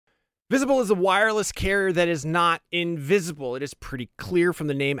Visible is a wireless carrier that is not invisible. It is pretty clear from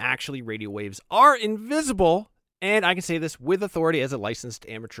the name. Actually, radio waves are invisible, and I can say this with authority as a licensed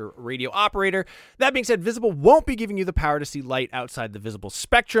amateur radio operator. That being said, Visible won't be giving you the power to see light outside the visible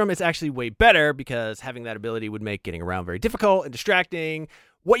spectrum. It's actually way better because having that ability would make getting around very difficult and distracting.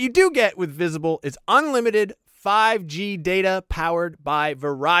 What you do get with Visible is unlimited 5G data powered by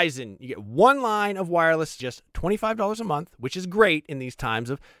Verizon. You get one line of wireless, just $25 a month, which is great in these times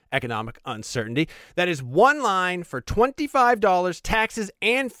of economic uncertainty. That is one line for $25, taxes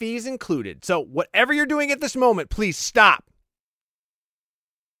and fees included. So whatever you're doing at this moment, please stop.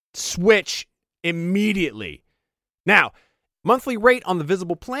 Switch immediately. Now, monthly rate on the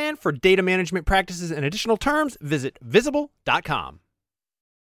Visible plan for data management practices and additional terms, visit visible.com.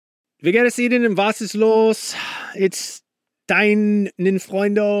 Wie geht es Ihnen? Was ist los? It's deinen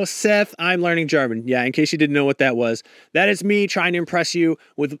Freunde, Seth. I'm learning German. Yeah, in case you didn't know what that was. That is me trying to impress you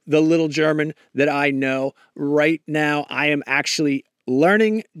with the little German that I know. Right now, I am actually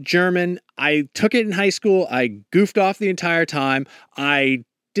learning German. I took it in high school. I goofed off the entire time. I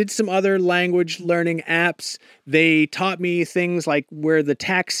did some other language learning apps. They taught me things like where the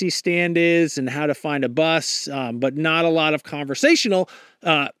taxi stand is and how to find a bus, but not a lot of conversational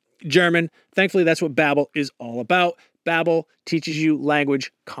German. Thankfully, that's what Babbel is all about. Babbel teaches you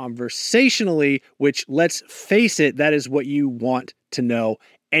language conversationally, which, let's face it, that is what you want to know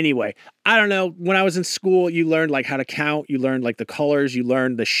anyway. I don't know. When I was in school, you learned like how to count. You learned like the colors. You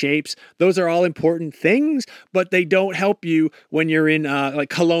learned the shapes. Those are all important things, but they don't help you when you're in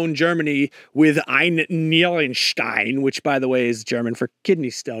like Cologne, Germany with Ein Nierenstein, which, by the way, is German for kidney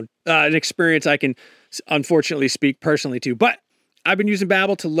stone. An experience I can unfortunately speak personally to, but I've been using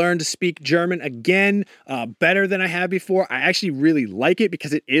Babbel to learn to speak German again, better than I have before. I actually really like it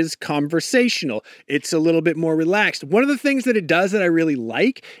because it is conversational. It's a little bit more relaxed. One of the things that it does that I really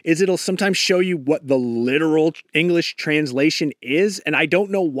like is it'll sometimes show you what the literal English translation is. And I don't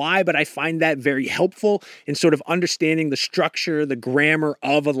know why, but I find that very helpful in sort of understanding the structure, the grammar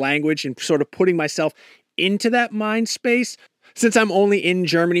of a language and sort of putting myself into that mind space. Since I'm only in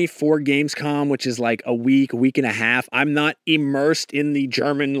Germany for Gamescom, which is like a week and a half, I'm not immersed in the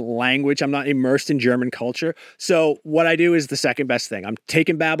German language. I'm not immersed in German culture. So what I do is the second best thing. I'm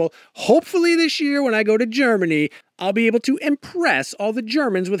taking Babbel. Hopefully this year when I go to Germany, I'll be able to impress all the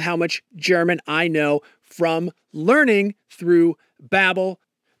Germans with how much German I know from learning through Babbel.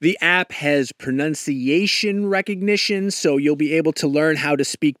 The app has pronunciation recognition, so you'll be able to learn how to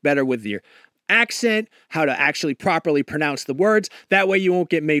speak better with your accent, how to actually properly pronounce the words. That way you won't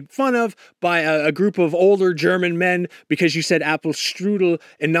get made fun of by a group of older German men because you said Apfelstrudel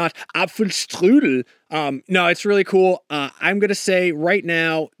and not Apfelstrudel. No, it's really cool. I'm going to say right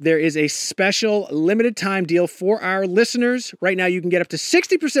now there is a special limited time deal for our listeners. Right now you can get up to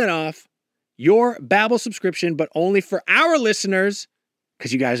 60% off your Babbel subscription, but only for our listeners,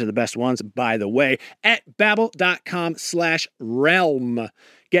 because you guys are the best ones, by the way, at babbel.com/realm.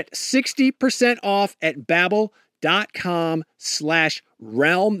 Get 60% off at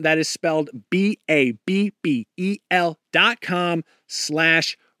babbel.com/realm. That is spelled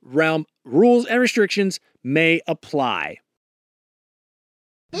BABBEL.com/realm. Rules and restrictions may apply.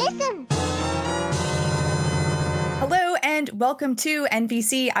 Listen. Hello and welcome to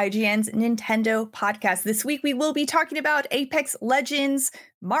NVC, IGN's Nintendo podcast. This week we will be talking about Apex Legends,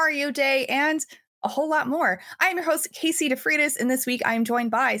 Mario Day, and a whole lot more. I'm your host, Casey DeFreitas, and this week I am joined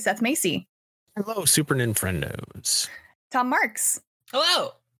by Seth Macy. Hello, Super Nintendos. Tom Marks.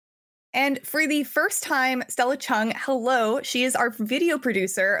 Hello. And for the first time, Stella Chung, hello. She is our video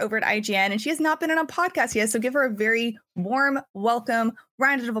producer over at IGN, and she has not been on a podcast yet, so give her a very warm welcome,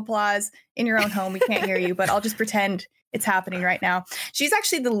 round of applause in your own home. We can't hear you, but I'll just pretend it's happening right now. She's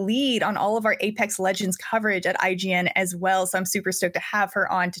actually the lead on all of our Apex Legends coverage at IGN as well, so I'm super stoked to have her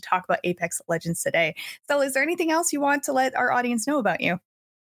on to talk about Apex Legends today. Stella, is there anything else you want to let our audience know about you?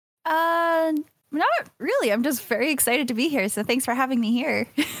 Not really. I'm just very excited to be here, so thanks for having me here.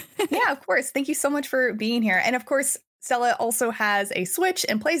 Yeah, of course. Thank you so much for being here. And of course, Stella also has a Switch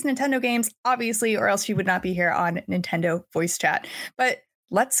and plays Nintendo games, obviously, or else she would not be here on Nintendo Voice Chat. But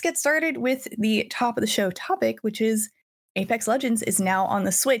let's get started with the top of the show topic, which is Apex Legends is now on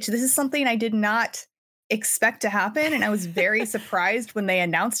the Switch. This is something I did not expect to happen, and I was very surprised when they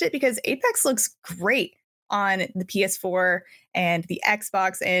announced it because Apex looks great on the PS4 and the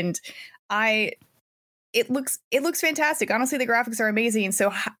Xbox, and it looks fantastic. Honestly, the graphics are amazing.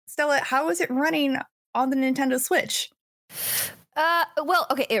 So, Stella, how is it running on the Nintendo Switch? Well,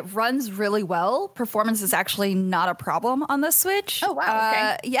 okay, it runs really well. Performance is actually not a problem on the Switch. Oh, wow,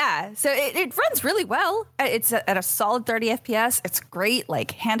 okay. Yeah, so it runs really well. It's at a solid 30 FPS. It's great,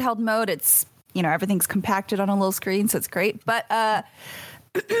 like handheld mode. It's, everything's compacted on a little screen, so it's great. But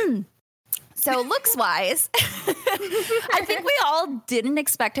so looks-wise, I think we all didn't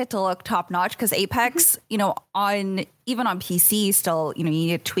expect it to look top-notch because Apex, even on PC still, you need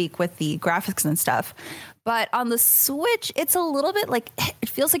to tweak with the graphics and stuff. But on the Switch, it's a little bit like, it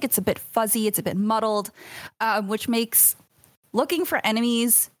feels like it's a bit fuzzy, it's a bit muddled, which makes looking for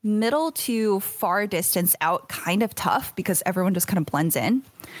enemies middle to far distance out kind of tough because everyone just kind of blends in.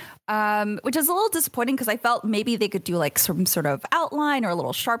 Which is a little disappointing because I felt maybe they could do like some sort of outline or a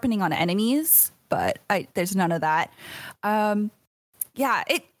little sharpening on enemies, but there's none of that. It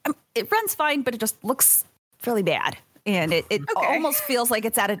runs fine, but it just looks really bad. And it almost feels like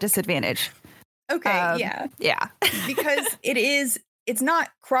it's at a disadvantage. Okay, yeah. Because it's not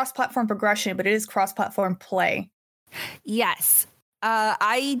cross-platform progression, but it is cross-platform play. Yes.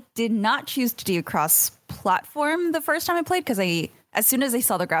 I did not choose to do cross-platform the first time I played because as soon as I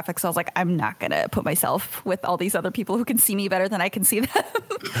saw the graphics, I was like, I'm not going to put myself with all these other people who can see me better than I can see them.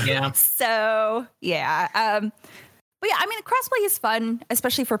 Yeah. So, yeah. But yeah, I mean, crossplay is fun,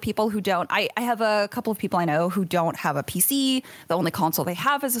 especially for people who don't. I have a couple of people I know who don't have a PC. The only console they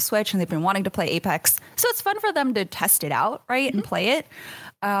have is a Switch, and they've been wanting to play Apex. So it's fun for them to test it out, right, and play it.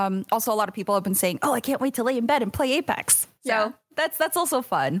 Also, a lot of people have been saying, oh, I can't wait to lay in bed and play Apex. So that's also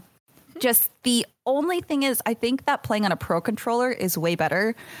fun. Just the only thing is, I think that playing on a Pro controller is way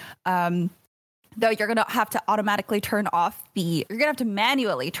better. Though you're going to have to automatically you're going to have to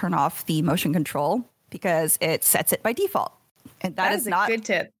manually turn off the motion control because it sets it by default. And that is not a good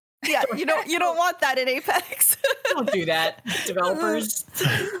tip. Yeah, you don't want that in Apex. Don't do that, developers.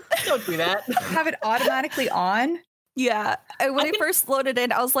 Don't do that. Have it automatically on? Yeah. And when I first loaded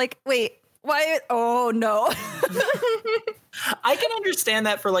in, I was like, wait, why? Oh, no. I can understand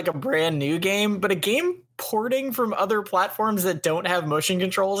that for like a brand new game, but a game porting from other platforms that don't have motion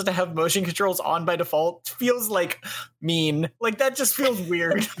controls to have motion controls on by default feels like mean. Like that just feels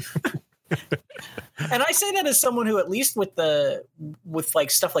weird. And I say that as someone who, at least with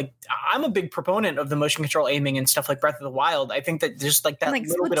like stuff like, I'm a big proponent of the motion control aiming and stuff like Breath of the Wild. I think that just like that, and like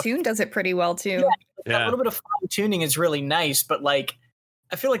little Splatoon does it pretty well too. That little bit of fine tuning is really nice, but like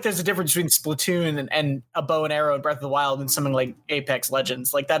I feel like there's a difference between Splatoon and a bow and arrow in Breath of the Wild and something like Apex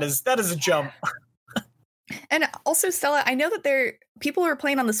Legends. Like that is a jump. And also, Stella, I know that people who are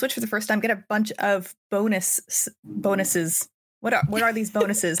playing on the Switch for the first time get a bunch of bonuses. What are these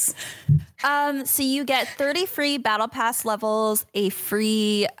bonuses? So you get 30 free Battle Pass levels, a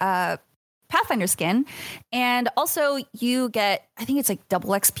free Pathfinder skin, and also you get, I think it's like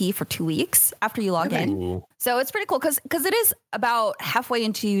double XP for 2 weeks after you log in. Ooh. So it's pretty cool because it is about halfway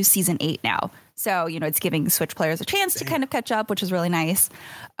into Season 8 now. So, it's giving Switch players a chance to kind of catch up, which is really nice.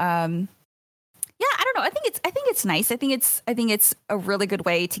 Yeah, I don't know. I think it's nice. I think it's a really good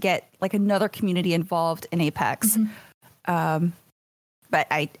way to get like another community involved in Apex. Mm-hmm. But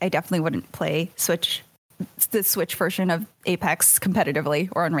I definitely wouldn't play the Switch version of Apex competitively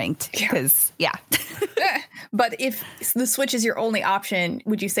or unranked because But if the Switch is your only option,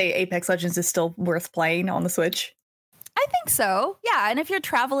 would you say Apex Legends is still worth playing on the Switch? I think so. Yeah. And if you're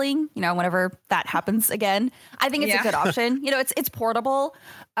traveling, whenever that happens again, I think it's a good option. It's portable.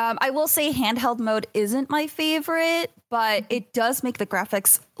 I will say handheld mode isn't my favorite, but it does make the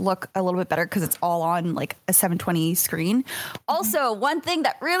graphics look a little bit better because it's all on like a 720 screen. Also, one thing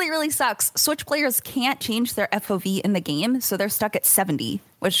that really, really sucks, Switch players can't change their FOV in the game. So they're stuck at 70,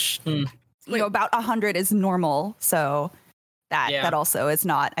 which, about 100 is normal. So that also is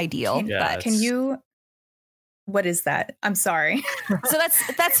not ideal. Can you... What is that? I'm sorry. So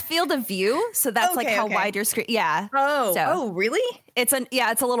that's field of view. So that's like how wide your screen. Yeah. Oh, really? It's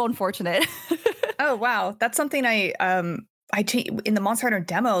a little unfortunate. Oh, wow. That's something I in the Monster Hunter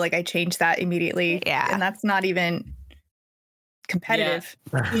demo, like I changed that immediately. Yeah. And that's not even competitive.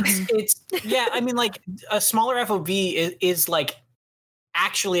 Yeah. It's I mean, like a smaller FOV is like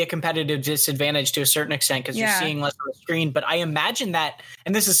actually a competitive disadvantage to a certain extent because you're seeing less on the screen. But I imagine that,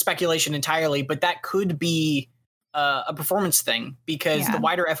 and this is speculation entirely, but that could be a performance thing because the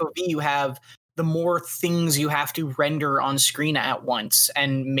wider FOV you have, the more things you have to render on screen at once.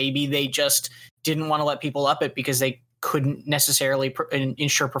 And maybe they just didn't want to let people up it because they couldn't necessarily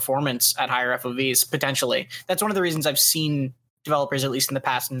ensure performance at higher FOVs, potentially. That's one of the reasons I've seen developers, at least in the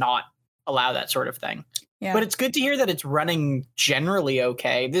past, not allow that sort of thing. Yeah. But it's good to hear that it's running generally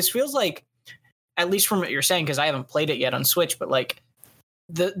okay. This feels like, at least from what you're saying, because I haven't played it yet on Switch, but like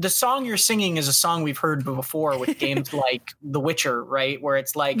the song you're singing is a song we've heard before with games like The Witcher, right? Where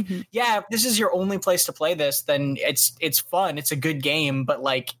it's like, yeah, if this is your only place to play this, then it's fun. It's a good game. But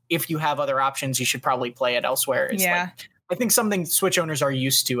like, if you have other options, you should probably play it elsewhere. It's like, I think something Switch owners are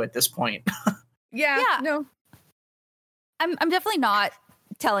used to at this point. No. I'm definitely not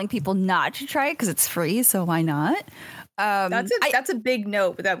telling people not to try it because it's free. So why not? That's a big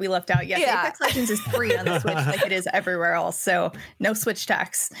note that we left out. Yes, Apex Legends is free on the Switch like it is everywhere else. So no Switch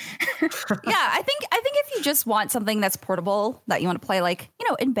tax. I think if you just want something that's portable that you want to play like,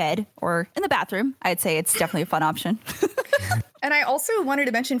 in bed or in the bathroom, I'd say it's definitely a fun option. And I also wanted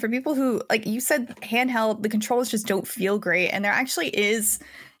to mention for people who, like you said, handheld, the controllers just don't feel great. And there actually is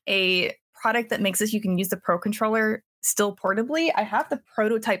a product that makes this, you can use the Pro Controller still portably. I have the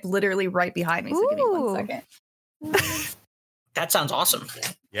prototype literally right behind me. So give me 1 second. That sounds awesome.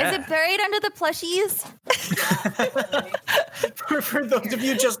 Yeah. Is it buried under the plushies? for those of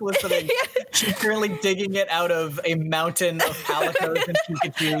you just listening, she's currently digging it out of a mountain of Palicos and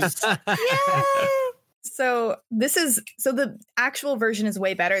Pikachus. So the actual version is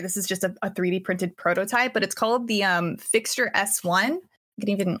way better. This is just a 3D printed prototype, but it's called the Fixture S1. I can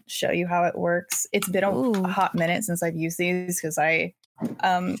even show you how it works. It's been a hot minute since I've used these because I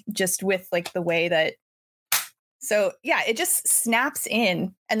just with like the way that. So yeah, it just snaps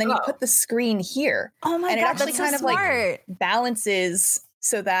in, and then you put the screen here. Oh my god, and it actually that's kind so of smart. like balances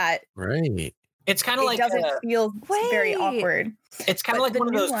so that it's kind of like doesn't feel very awkward. It's kind of like one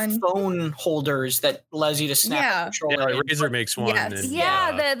of those phone holders that allows you to snap the controller. Yeah, Razer makes one. Yes.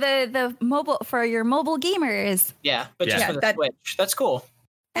 The mobile for your mobile gamers. Yeah, but just for the Switch. That's cool.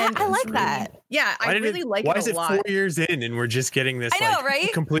 And I like that. Yeah, I really like it a lot. Why is it 4 years in and we're just getting this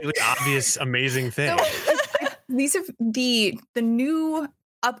right? completely obvious, amazing thing? So, these are the new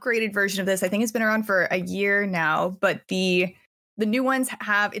upgraded version of this. I think it's been around for a year now, but the new ones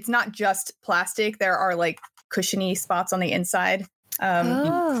it's not just plastic. There are like cushiony spots on the inside.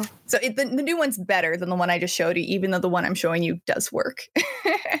 So the new one's better than the one I just showed you, even though the one I'm showing you does work.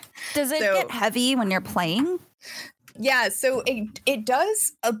 Does it get heavy when you're playing? Yeah, so it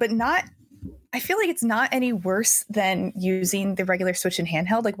does, but not. I feel like it's not any worse than using the regular Switch in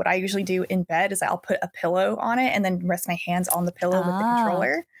handheld. Like what I usually do in bed is I'll put a pillow on it and then rest my hands on the pillow with the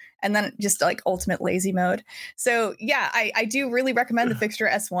controller, and then just like ultimate lazy mode. So yeah, I do really recommend the Fixture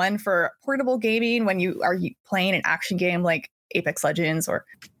S1 for portable gaming when you are playing an action game like Apex Legends or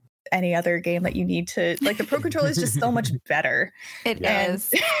any other game that you need to, like the Pro Controller is just so much better. It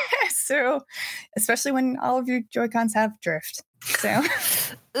is. So especially when all of your Joy-Cons have drift. So,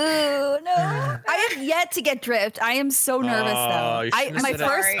 ooh, no, I have yet to get drift. I am so nervous though.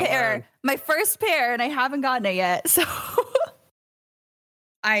 My first pair, and I haven't gotten it yet. So,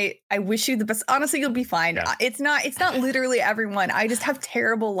 I wish you the best. Honestly, you'll be fine. Yeah. It's not literally everyone. I just have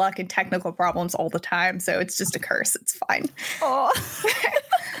terrible luck and technical problems all the time. So it's just a curse. It's fine. Oh,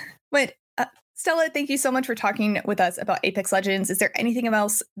 but Stella, thank you so much for talking with us about Apex Legends. Is there anything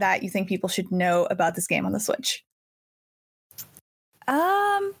else that you think people should know about this game on the Switch?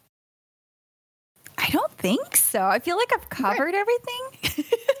 I don't think so. I feel like I've covered everything.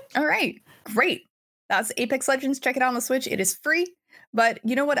 All right, great. That's Apex Legends. Check it out on the Switch. It is free. But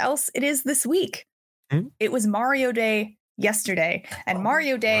you know what else it is this week? It was Mario Day yesterday. And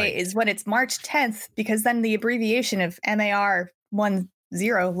Mario Day is when it's March 10th, because then the abbreviation of MAR10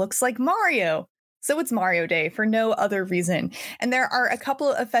 looks like Mario. So it's Mario Day for no other reason. And there are a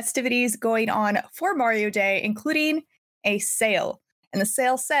couple of festivities going on for Mario Day, including a sale. And the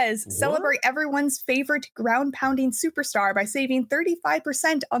sale says, celebrate everyone's favorite ground-pounding superstar by saving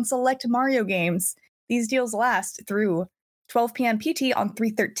 35% on select Mario games. These deals last through 12 p.m. PT on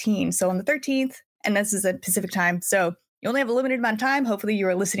 3/13. So on the 13th, and this is at Pacific time. So you only have a limited amount of time. Hopefully you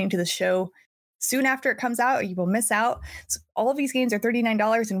are listening to the show soon after it comes out, or you will miss out. So all of these games are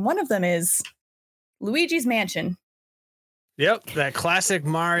 $39, and one of them is Luigi's Mansion. Yep, that classic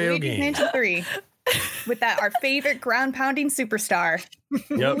Mario Luigi's game. Mansion 3. With that, our favorite ground-pounding superstar,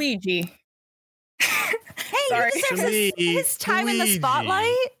 Luigi. Hey, sorry. His time in the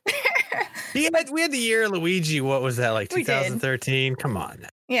spotlight. We had the year of Luigi. What was that, like 2013? Come on.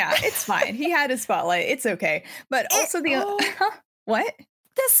 Yeah, it's fine. He had his spotlight. It's okay. But also what?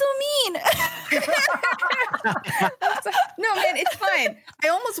 That's so mean. No, man, it's fine. I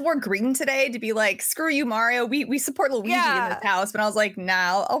almost wore green today to be like, screw you, Mario. We support Luigi in this house. But I was like,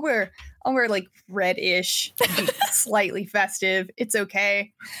 nah, I'll wear like reddish, slightly festive. It's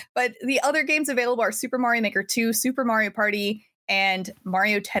okay. But the other games available are Super Mario Maker 2, Super Mario Party, and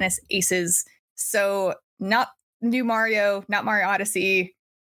Mario Tennis Aces. So not new Mario, not Mario Odyssey.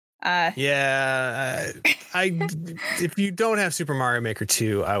 If you don't have Super Mario Maker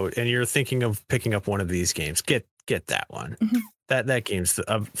 2, and you're thinking of picking up one of these games, get that one. Mm-hmm. That game's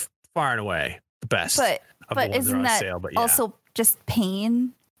far and away the best. But isn't that sale, also just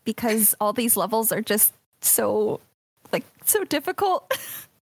pain because all these levels are just so difficult?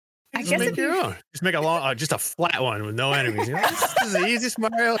 I guess make your own. Just make just a flat one with no enemies. This is the easiest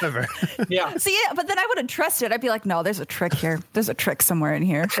Mario ever. Yeah. See, but then I wouldn't trust it. I'd be like, no, there's a trick here. There's a trick somewhere in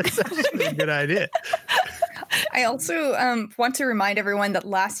here. That's actually a good idea. I also want to remind everyone that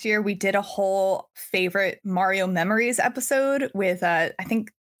last year we did a whole favorite Mario memories episode with, I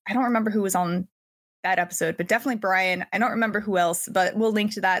don't remember who was on that episode, but definitely Brian. I don't remember who else, but we'll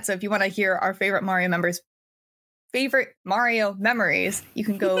link to that. So if you want to hear our favorite Mario memories, you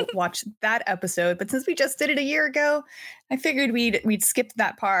can go watch that episode. But since we just did it a year ago, I figured we'd skip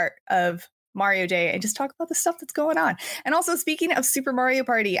that part of Mario Day and just talk about the stuff that's going on. And also, speaking of Super Mario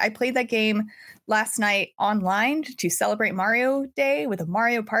Party, I played that game last night online to celebrate Mario Day with a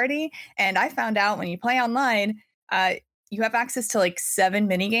Mario Party. And I found out when you play online, you have access to like 7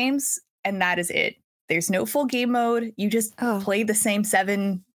 mini games, and that is it. There's no full game mode. You just play the same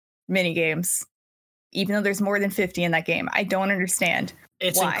 7 mini games, even though there's more than 50 in that game. I don't understand.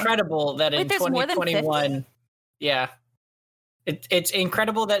 It's why. Incredible that in 2021, it's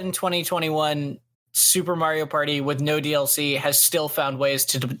incredible that in 2021, Super Mario Party with no DLC has still found ways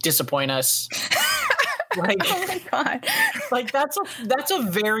to disappoint us. Like, oh my god! Like that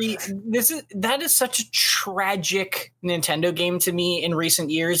is such a tragic Nintendo game to me in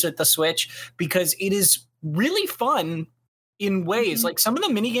recent years with the Switch, because it is really fun in ways. Mm-hmm. Like some of the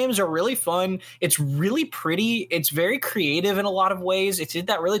mini games are really fun. It's really pretty. It's very creative in a lot of ways. It did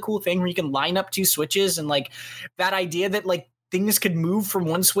that really cool thing where you can line up 2 switches, and like that idea that like things could move from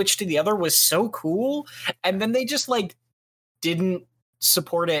one switch to the other was so cool. And then they just like didn't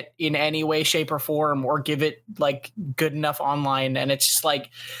support it in any way, shape, or form, or give it like good enough online. And it's just like,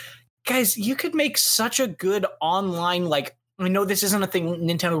 guys, you could make such a good online, like, I know this isn't a thing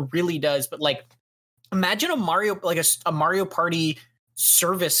Nintendo really does, but like imagine a Mario Party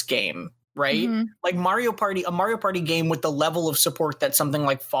service game, right? Mm-hmm. Like a Mario Party game with the level of support that something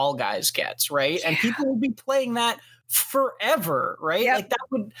like Fall Guys gets, right? Yeah. And people would be playing that forever, right? Yep.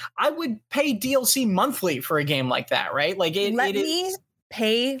 Like I would pay DLC monthly for a game like that, right? Like Let me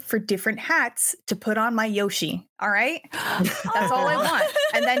pay for different hats to put on my Yoshi. All right. That's all I want.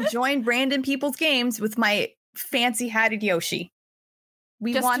 And then join random people's games with my fancy hatted Yoshi.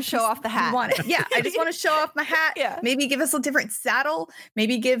 We just want to show off the hat. Want it. Yeah, I just want to show off my hat. Yeah. Maybe give us a different saddle.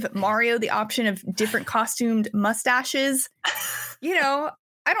 Maybe give Mario the option of different costumed mustaches. You know,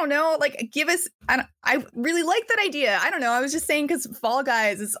 I don't know. Like, give us. I really like that idea. I don't know. I was just saying because Fall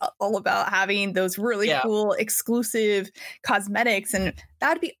Guys is all about having those really cool exclusive cosmetics, and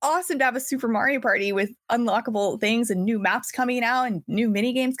that'd be awesome to have a Super Mario Party with unlockable things and new maps coming out and new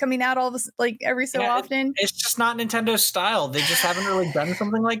mini games coming out every so often. It's just not Nintendo's style. They just haven't really done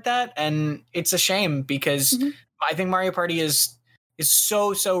something like that, and it's a shame because I think Mario Party is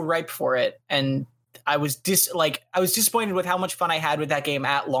so ripe for it. And I was disappointed with how much fun I had with that game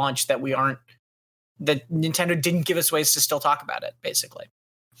at launch that Nintendo didn't give us ways to still talk about it, basically.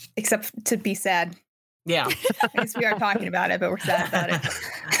 Except to be sad. Yeah. I guess we are talking about it, but we're sad about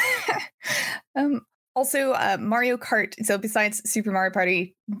it. Also, Mario Kart. So besides Super Mario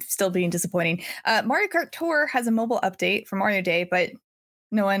Party still being disappointing, Mario Kart Tour has a mobile update for Mario Day, but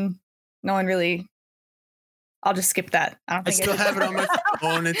no one really. I'll just skip that. I still have it on my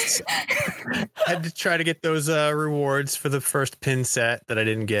phone. Had to try to get those rewards for the first pin set that I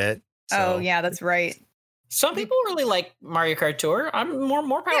didn't get. So. Oh yeah, that's right. Some people really like Mario Kart Tour. I'm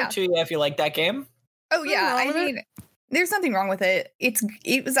more power to you if you like that game. Oh yeah, I mean, there's nothing wrong with it.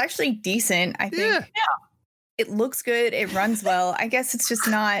 It was actually decent, I think. Yeah. It looks good. It runs well. I guess it's just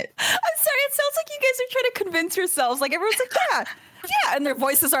not. I'm sorry. It sounds like you guys are trying to convince yourselves. Like everyone's like, yeah. Yeah, and their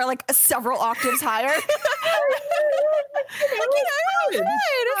voices are like several octaves higher. It's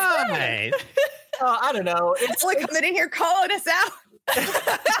fine. I don't know. It's like coming in here calling us out.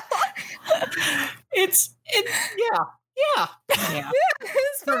 It's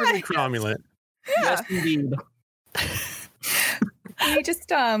perfectly cromulent. Yes, indeed.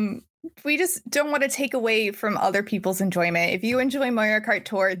 We just don't want to take away from other people's enjoyment. If you enjoy Mario Kart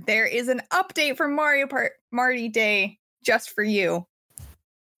Tour, there is an update for Mario Party Day just for you.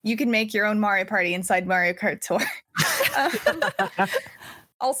 You can make your own Mario Party inside Mario Kart Tour.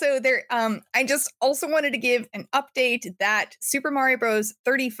 Also, I just also wanted to give an update that Super Mario Bros.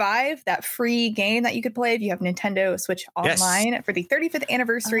 35, that free game that you could play if you have Nintendo Switch Online for the 35th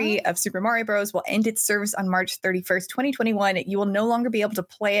anniversary of Super Mario Bros. Will end its service on March 31st, 2021. You will no longer be able to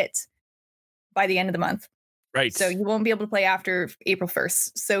play it by the end of the month. Right. So you won't be able to play after April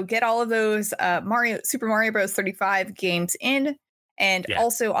 1st. So get all of those Super Mario Bros. 35 games in. And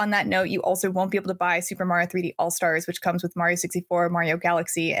also on that note, you also won't be able to buy Super Mario 3D All-Stars, which comes with Mario 64, Mario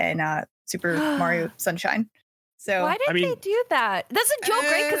Galaxy, and Super Mario Sunshine. So why did they do that? That's a joke,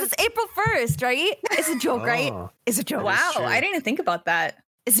 right? Because it's April 1st, right? It's a joke, right? It's a joke. Wow, I didn't even think about that.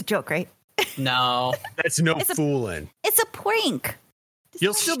 It's a joke, right? No. That's fooling. It's a prank.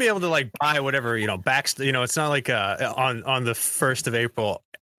 You'll still be able to like buy whatever, it's not like on the 1st of April,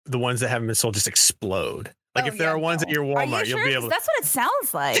 the ones that haven't been sold just explode. Like if there are ones at your Walmart, you'll be able to. That's what it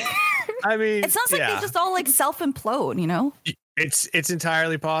sounds like. I mean, it sounds like they just all like self-implode, It's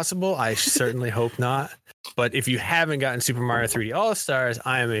entirely possible. I certainly hope not. But if you haven't gotten Super Mario 3D All-Stars,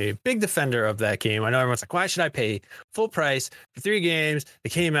 I am a big defender of that game. I know everyone's like, why should I pay full price for 3 games that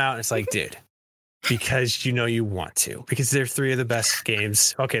came out? And it's like, dude, because you want to. Because they're 3 of the best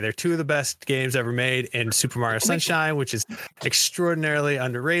games. Okay, they're 2 of the best games ever made. And Super Mario Sunshine, which is extraordinarily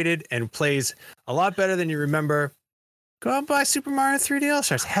underrated and plays a lot better than you remember. Go out and buy Super Mario 3D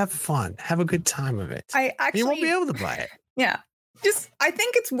All-Stars. Have fun. Have a good time of it. You won't be able to buy it. Yeah. I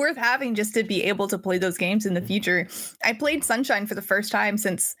think it's worth having just to be able to play those games in the future. I played Sunshine for the first time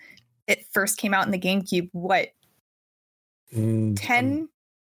since it first came out in the GameCube. 10?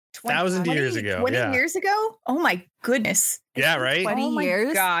 1,000 years ago. 20 years ago? Oh my goodness. Yeah, right? 20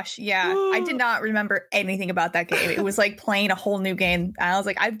 years? Gosh, yeah. I did not remember anything about that game. It was like playing a whole new game. I was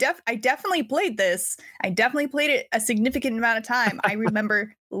like, I definitely played this. I definitely played it a significant amount of time. I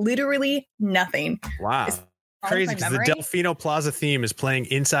remember literally nothing. Wow. Crazy, because the Delfino Plaza theme is playing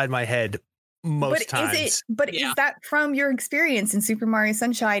inside my head most times. Is that from your experience in Super Mario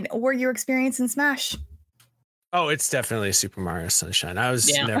Sunshine or your experience in Smash? Oh, it's definitely Super Mario Sunshine. I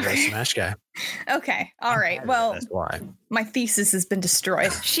was never a Smash guy. Okay. All right. Well, that's why. My thesis has been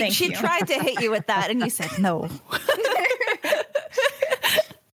destroyed. She tried to hit you with that and you said no.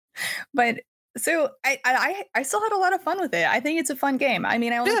 But so I still had a lot of fun with it. I think it's a fun game. I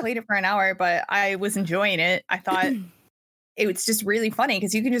mean, I only played it for an hour, but I was enjoying it. I thought it was just really funny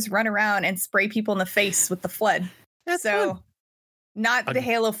because you can just run around and spray people in the face with the flood. That's so fun. Not the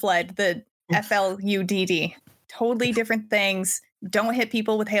Halo flood, the FLUDD. Totally different things. Don't hit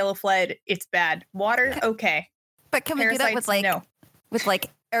people with Halo flood. It's bad. Water, okay. But can we do that with like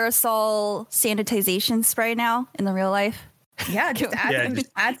aerosol sanitization spray now in the real life? Yeah, just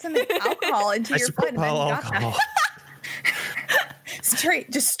add some alcohol into your flood and then you got that.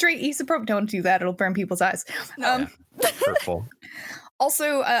 straight isopropyl. Don't do that. It'll burn people's eyes. Hurtful.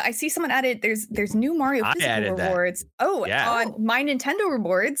 Also, I see someone added. There's new Mario physical rewards. On My Nintendo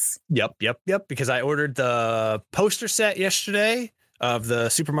rewards. Yep. Because I ordered the poster set yesterday of the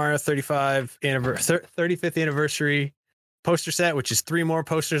Super Mario 35th anniversary poster set, which is 3 more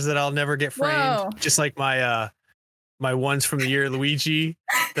posters that I'll never get framed. Whoa. Just like my ones from the year Luigi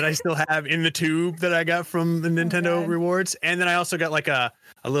that I still have in the tube that I got from the Nintendo rewards, and then I also got like a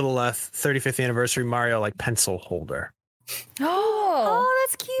little 35th anniversary Mario like pencil holder. Oh,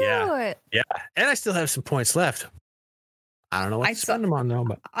 that's cute. Yeah, and I still have some points left. I don't know what to spend them on though.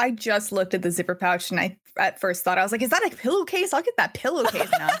 But I just looked at the zipper pouch, and I at first thought I was like, "Is that a pillowcase? I'll get that pillowcase."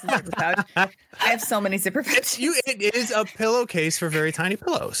 Now it's a zipper pouch. I have so many zipper pouches. It is a pillowcase for very tiny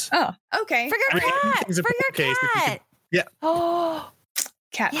pillows. Oh, okay. For your cat. Yeah. Oh,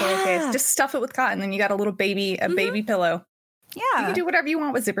 cat pillowcase. Just stuff it with cotton, then you got a little baby pillow. Yeah. You can do whatever you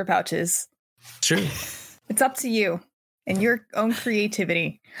want with zipper pouches. True. It's up to you and your own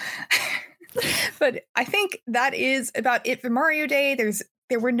creativity. But I think that is about it for Mario Day.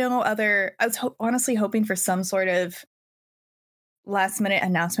 There were no other. I was honestly hoping for some sort of last minute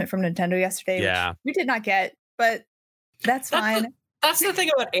announcement from Nintendo yesterday. Which we did not get, but that's fine. That's the thing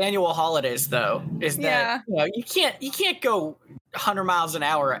about annual holidays, though, is that you can't go 100 miles an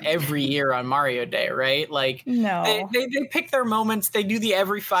hour every year on Mario Day, right? Like, no, they pick their moments. They do the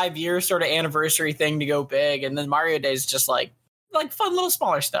every 5 years sort of anniversary thing to go big, and then Mario Day is just like fun little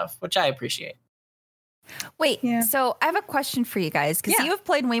smaller stuff, which I appreciate. Wait, so I have a question for you guys because you have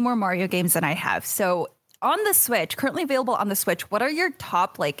played way more Mario games than I have. So on the Switch, currently available on the Switch, what are your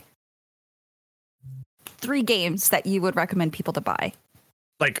top 3 games that you would recommend people to buy?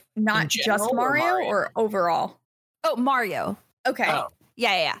 Like not just Mario or overall? Oh, Mario. Okay. Oh.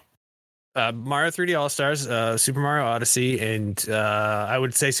 Yeah. Mario 3D All-Stars, Super Mario Odyssey, and I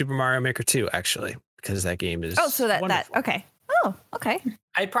would say Super Mario Maker 2, actually, because that game is wonderful. Okay. Oh, okay.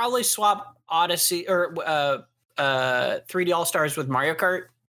 I'd probably swap Odyssey or 3D All-Stars with Mario Kart,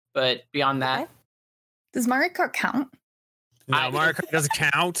 but beyond that. Does Mario Kart count? No, Mario Kart doesn't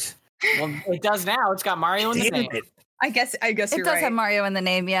count. Well, it does now. It's got Mario in the name. I guess It you're does right. have Mario in the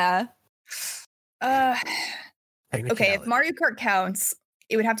name, yeah. Okay, if Mario Kart counts,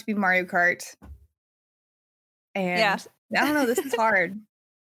 it would have to be Mario Kart. And I don't know, this is hard.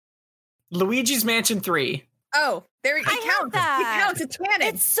 Luigi's Mansion 3. Oh, there it counts. That. It counts. It's canon.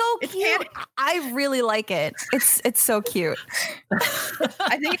 It's so cute. I really like it. It's so cute.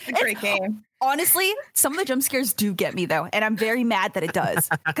 I think it's a great game. Honestly, some of the jump scares do get me though, and I'm very mad that it does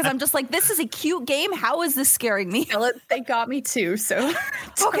because I'm just like, this is a cute game. How is this scaring me? They got me too. So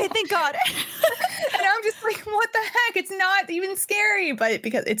okay, thank God. And I'm just like, what the heck? It's not even scary, but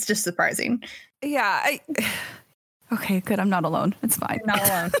because it's just surprising. Yeah. Okay, good. I'm not alone. It's fine. You're not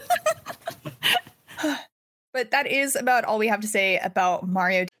alone. But that is about all we have to say about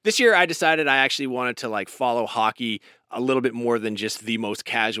Mario. This year, I decided I actually wanted to follow hockey a little bit more than just the most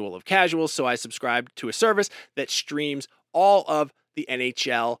casual of casuals. So I subscribed to a service that streams all of the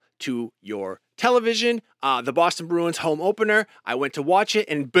NHL to your television. The Boston Bruins home opener, I went to watch it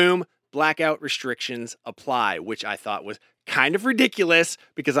and boom, blackout restrictions apply, which I thought was kind of ridiculous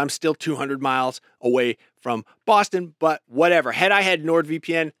because I'm still 200 miles away from Boston, but whatever. Had I had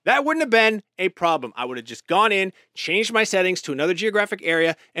NordVPN, that wouldn't have been a problem. I would have just gone in, changed my settings to another geographic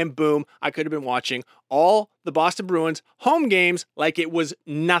area, and boom, I could have been watching all the Boston Bruins home games like it was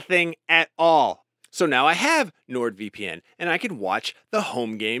nothing at all. So now I have NordVPN, and I can watch the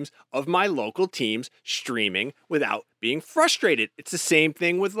home games of my local teams streaming without being frustrated. It's the same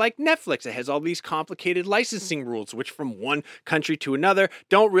thing with Netflix. It has all these complicated licensing rules, which from one country to another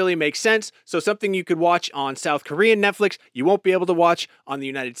don't really make sense. So something you could watch on South Korean Netflix, you won't be able to watch on the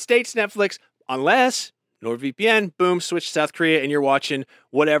United States Netflix unless NordVPN, boom, switch to South Korea, and you're watching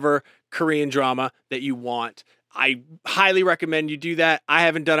whatever Korean drama that you want. I highly recommend you do that. I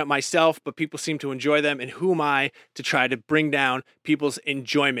haven't done it myself, but people seem to enjoy them, and who am I to try to bring down people's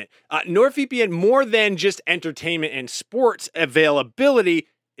enjoyment? NordVPN, more than just entertainment and sports availability,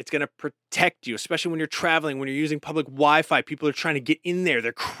 it's going to protect you, especially when you're traveling, when you're using public Wi-Fi. People are trying to get in there.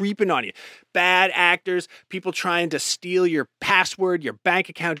 They're creeping on you. Bad actors, people trying to steal your password, your bank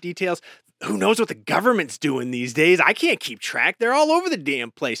account details. Who knows what the government's doing these days? I can't keep track. They're all over the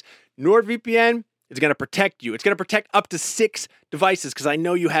damn place. NordVPN, it's going to protect you. It's going to protect up to 6 devices because I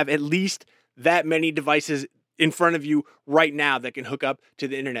know you have at least that many devices in front of you right now that can hook up to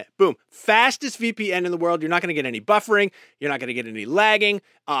the internet. Boom. Fastest VPN in the world. You're not going to get any buffering. You're not going to get any lagging.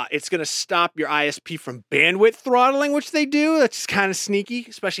 It's going to stop your ISP from bandwidth throttling, which they do. That's kind of sneaky,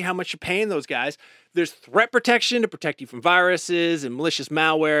 especially how much you're paying those guys. There's threat protection to protect you from viruses and malicious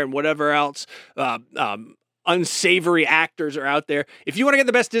malware and whatever else. Unsavory actors are out there. If you want to get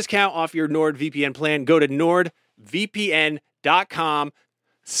the best discount off your NordVPN plan, go to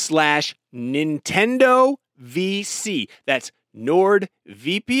nordvpn.com/NintendoVC. That's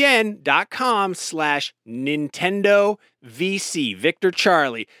nordvpn.com/NintendoVC. Victor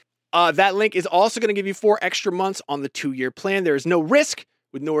Charlie. That link is also going to give you 4 extra months on the 2-year plan. There is no risk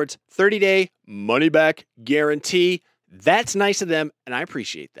with Nord's 30-day money-back guarantee. That's nice of them, and I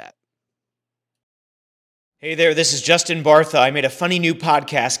appreciate that. Hey there, this is Justin Bartha. I made a funny new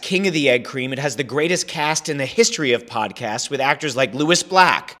podcast, King of the Egg Cream. It has the greatest cast in the history of podcasts with actors like Louis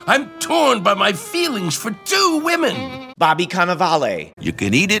Black. I'm torn by my feelings for 2 women. Bobby Cannavale. You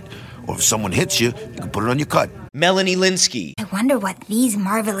can eat it, or if someone hits you, you can put it on your cut. Melanie Linsky. I wonder what these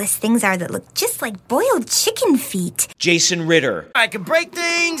marvelous things are that look just like boiled chicken feet. Jason Ritter. I can break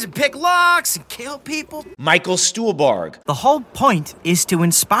things and pick locks and kill people. Michael Stuhlbarg. The whole point is to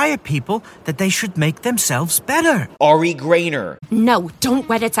inspire people that they should make themselves better. Ari Grainer. No, don't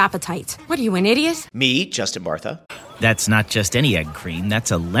whet its appetite. What are you, an idiot? Me, Justin Bartha. That's not just any egg cream,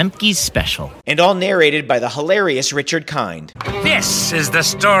 that's a Lemke's special. And all narrated by the hilarious Richard Kind. This is the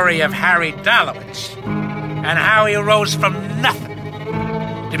story of Harry Dalowitz and how he rose from nothing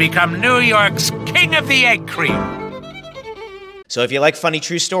to become New York's King of the Egg Cream. So if you like funny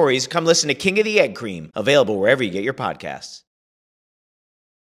true stories, come listen to King of the Egg Cream, available wherever you get your podcasts.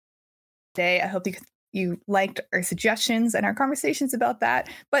 I hope you liked our suggestions and our conversations about that.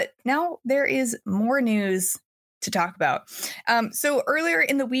 But now there is more news to talk about. So earlier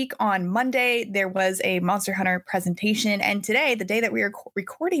in the week on Monday, there was a Monster Hunter presentation. And today, the day that we are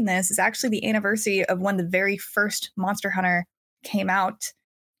recording this, is actually the anniversary of when the very first Monster Hunter came out,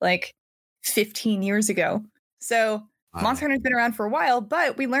 15 years ago. So Monster Hunter's been around for a while,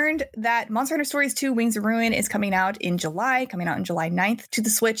 but we learned that Monster Hunter Stories 2 Wings of Ruin is coming out in July 9th to the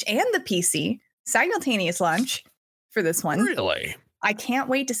Switch and the PC. Simultaneous launch for this one. Really? I can't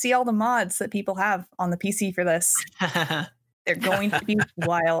wait to see all the mods that people have on the PC for this. They're going to be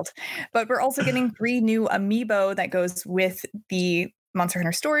wild. But we're also getting 3 new amiibo that goes with the Monster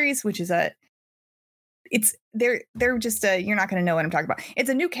Hunter Stories, which is they're just you're not going to know what I'm talking about. It's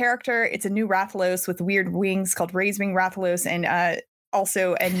a new character. It's a new Rathalos with weird wings called Razewing Rathalos, and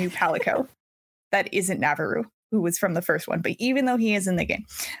also a new Palico that isn't Navarro, who was from the first one. But even though he is in the game,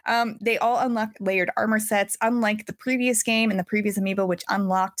 they all unlock layered armor sets, unlike the previous game and the previous amiibo, which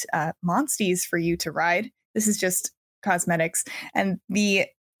unlocked monsties for you to ride. This is just cosmetics, and the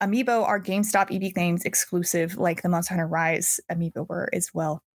amiibo are GameStop EB Games exclusive, like the Monster Hunter Rise amiibo were as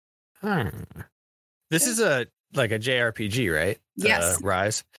well. This is a JRPG, right? Yes.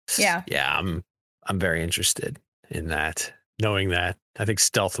 Rise. Yeah. Yeah, I'm very interested in that. Knowing that, I think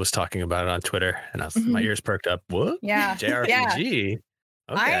Stealth was talking about it on Twitter, and my ears perked up. What? Yeah. JRPG.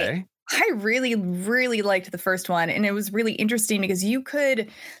 Yeah. Okay. I really, really liked the first one, and it was really interesting because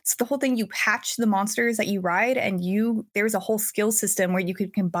it's the whole thing, you patch the monsters that you ride, and there's a whole skill system where you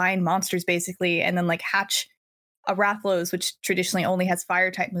could combine monsters basically, and then like hatch a Rathalos, which traditionally only has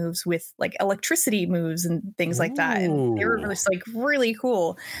fire type moves, with like electricity moves and things like that. And they were just like really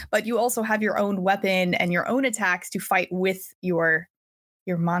cool. But you also have your own weapon and your own attacks to fight with your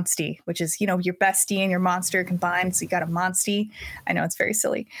monstie, which is, your bestie and your monster combined. So you got a monstie. I know it's very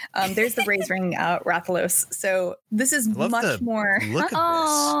silly. There's the Razewing Rathalos. So this is much more. Look at this.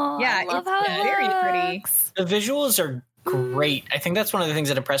 Yeah, I love it's how very pretty. The visuals are great. I think that's one of the things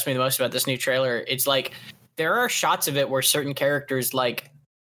that impressed me the most about this new trailer. It's like there are shots of it where certain characters, like,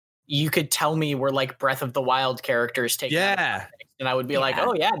 you could tell me were like Breath of the Wild characters taken out of context, and I would be like,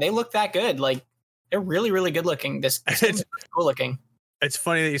 oh yeah, they look that good. Like, they're really, really good looking. This is cool looking. It's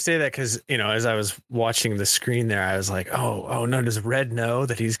funny that you say that because, as I was watching the screen there, I was like, oh no, does Red know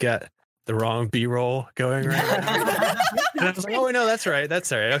that he's got the wrong B-roll going right now? And I was like, oh, no, that's right.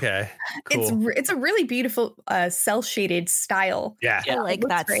 That's all right. Okay, cool. It's a really beautiful cel-shaded style. Yeah. I like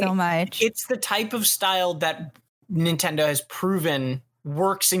that so much. It's the type of style that Nintendo has proven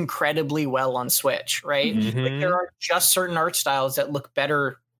works incredibly well on Switch, right? Mm-hmm. Like, there are just certain art styles that look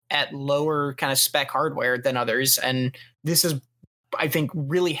better at lower kind of spec hardware than others, and this is, I think,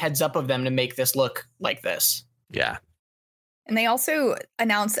 really heads up of them to make this look like this. Yeah. And they also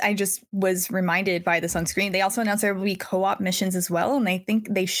announced, I just was reminded by this on screen, they also announced there will be co-op missions as well. And I think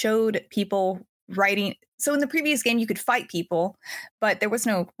they showed people riding. So in the previous game, you could fight people, but there was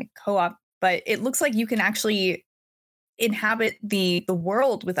no co-op. But it looks like you can actually inhabit the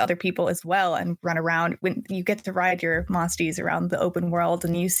world with other people as well and run around. When you get to ride your monsties around the open world,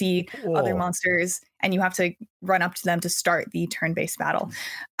 and you see other monsters, and you have to run up to them to start the turn-based battle.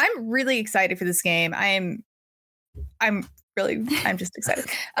 I'm really excited for this game. I'm just excited.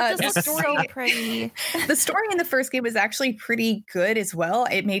 The story, so pretty. The story in the first game was actually pretty good as well.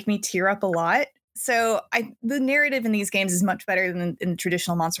 It made me tear up a lot. So the narrative in these games is much better than in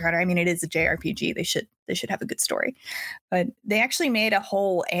traditional Monster Hunter. I mean, it is a JRPG. They should have a good story. But they actually made a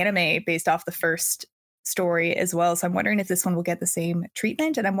whole anime based off the first story as well. So I'm wondering if this one will get the same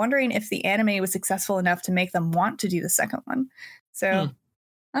treatment. And I'm wondering if the anime was successful enough to make them want to do the second one. So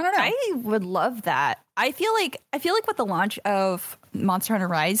I don't know. I would love that. I feel like with the launch of Monster Hunter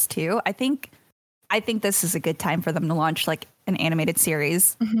Rise 2, I think this is a good time for them to launch like an animated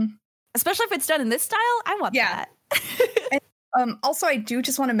series. Mm-hmm. Especially if it's done in this style. I want that. And, also, I do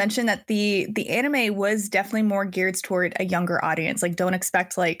just want to mention that the anime was definitely more geared toward a younger audience. Like, don't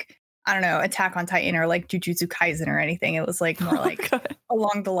expect like, I don't know, Attack on Titan or like Jujutsu Kaisen or anything. It was like more like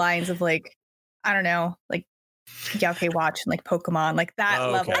along the lines of like, I don't know, like Yaokei Watch and like Pokemon, like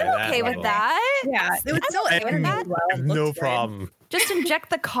that level. I'm okay with that. Yeah, it was still animated well. No problem. Just inject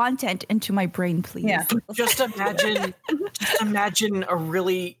the content into my brain, please. Yeah. Just imagine a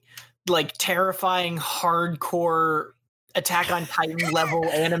really like terrifying, hardcore Attack on Titan level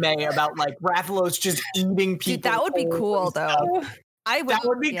anime about like Rathalos just eating people. Dude, that would be cool though. That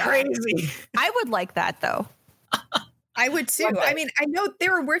would be crazy. I would like that though. I would too. I mean, I know they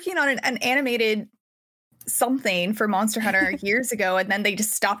were working on an animated something for Monster Hunter years ago, and then they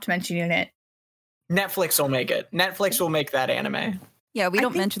just stopped mentioning it. Netflix will make it. Netflix will make that anime. Yeah, we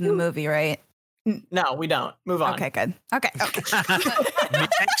don't mention the movie, right? No, we don't. Move on. Okay, good. Okay.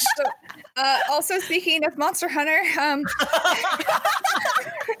 So, also, speaking of Monster Hunter,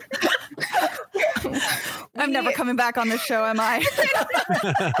 I'm never coming back on this show, am I?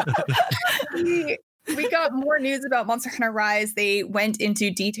 We got more news about Monster Hunter Rise. They went into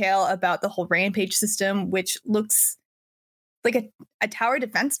detail about the whole rampage system, which looks like a tower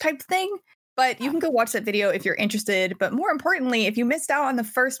defense type thing. But you can go watch that video if you're interested. But more importantly, if you missed out on the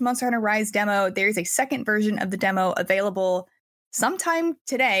first Monster Hunter Rise demo, there's a second version of the demo available sometime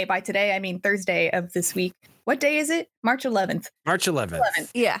today, by today, I mean Thursday of this week. What day is it? March 11th. March 11th.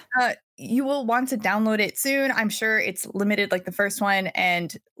 Yeah. You will want to download it soon. I'm sure it's limited like the first one.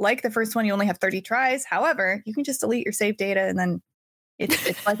 And like the first one, you only have 30 tries. However, you can just delete your save data and then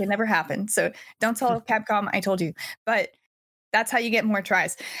it's like it never happened. So don't tell Capcom I told you. But that's how you get more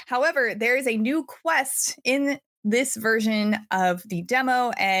tries. However, there is a new quest in this version of the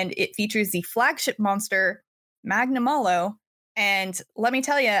demo, and it features the flagship monster, Magnamalo. And let me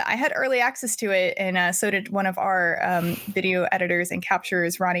tell you, I had early access to it, and so did one of our video editors and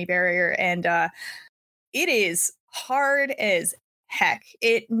capturers, Ronnie Barrier. And it is hard as heck.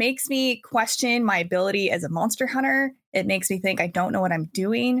 It makes me question my ability as a monster hunter. It makes me think I don't know what I'm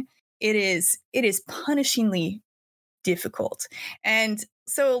doing. It is punishingly difficult. And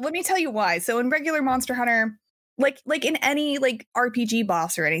so let me tell you why. So in regular Monster Hunter, like in any like RPG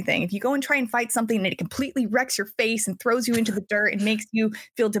boss or anything, if you go and try and fight something and it completely wrecks your face and throws you into the dirt and makes you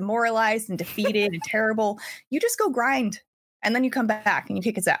feel demoralized and defeated and terrible, you just go grind and then you come back and you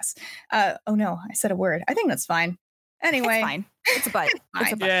kick its ass. Oh no, I said a word. I think that's fine. Anyway, it's fine. It's a butt.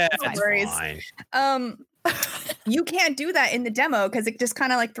 It's a butt. Yeah, it's fine. You can't do that in the demo because it just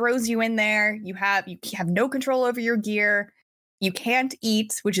kind of like throws you in there. You have no control over your gear. You can't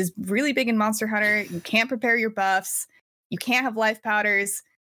eat, which is really big in Monster Hunter. You can't prepare your buffs. You can't have life powders.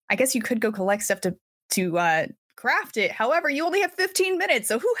 I guess you could go collect stuff to craft it. However, you only have 15 minutes.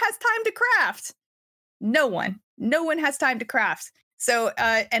 So who has time to craft? No one. No one has time to craft. So,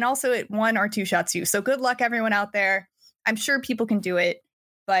 and also it 1 or 2 shots you. So good luck, everyone out there. I'm sure people can do it.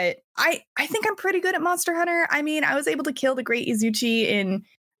 But I think I'm pretty good at Monster Hunter. I mean, I was able to kill the Great Izuchi in,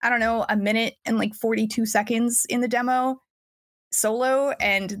 I don't know, a minute and like 42 seconds in the demo solo.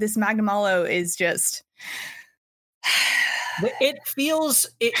 And this Magnamalo is just... It feels,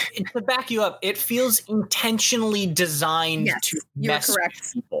 to back you up, it feels intentionally designed to mess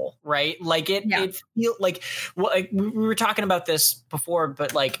with people, right? Like it feels like, well, we were talking about this before,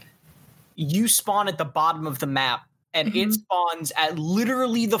 but like you spawn at the bottom of the map and it spawns at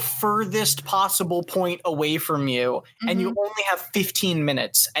literally the furthest possible point away from you, and you only have 15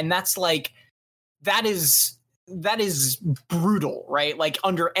 minutes. And that's like, that is brutal, right? Like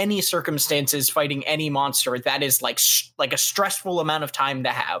under any circumstances, fighting any monster, that is like a stressful amount of time to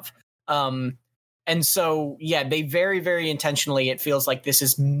have. And so, yeah, they very, very intentionally, it feels like this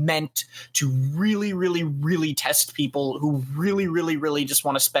is meant to really, really, really test people who really, really, really just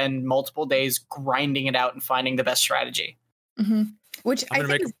want to spend multiple days grinding it out and finding the best strategy. Which I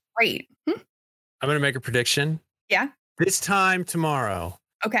think is great. I'm going to make a prediction. Yeah. This time tomorrow,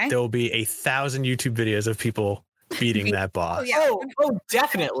 okay, there will be 1,000 YouTube videos of people beating that boss. Oh,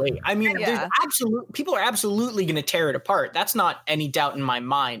 definitely. I mean, there's people are absolutely going to tear it apart. That's not any doubt in my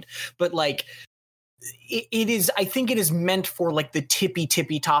mind. But like, it is, I think it is meant for like the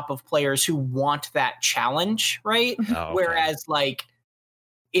tippy top of players who want that challenge, right? Oh, okay. Whereas like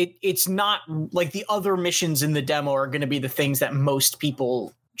it's not like the other missions in the demo are going to be the things that most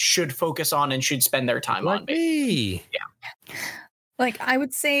people should focus on and should spend their time on. Yeah. Like I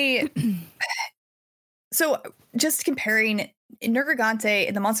would say, so just comparing, Nergigante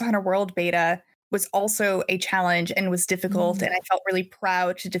in the Monster Hunter World beta was also a challenge and was difficult, and I felt really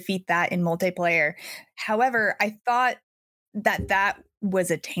proud to defeat that in multiplayer. However, I thought that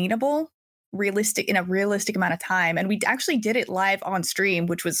was attainable, in a realistic amount of time, and we actually did it live on stream,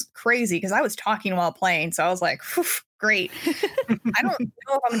 which was crazy because I was talking while playing, so I was like, great. I don't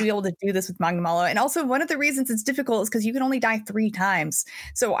know if I'm gonna be able to do this with Magnamalo. And also one of the reasons it's difficult is because you can only die 3 times.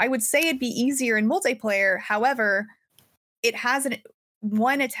 So I would say it'd be easier in multiplayer. However, it has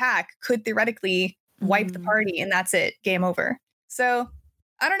one attack could theoretically wipe the party, and that's it. Game over. So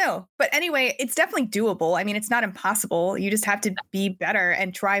I don't know. But anyway, it's definitely doable. I mean, it's not impossible. You just have to be better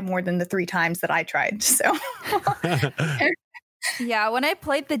and try more than the 3 times that I tried. So yeah, when I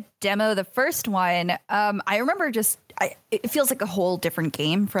played the demo, the first one, I remember it feels like a whole different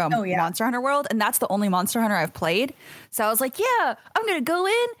game from Monster Hunter World, and that's the only Monster Hunter I've played. So I was like, yeah, I'm going to go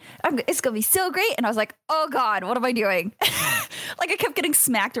in. It's going to be so great. And I was like, oh God, what am I doing? Like I kept getting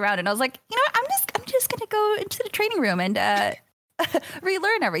smacked around, and I was like, you know what? I'm just going to go into the training room and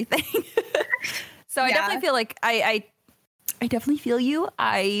relearn everything. So I definitely feel like I definitely feel you.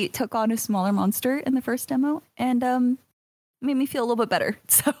 I took on a smaller monster in the first demo, and made me feel a little bit better.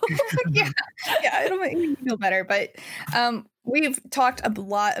 So yeah, it'll make me feel better. But we've talked a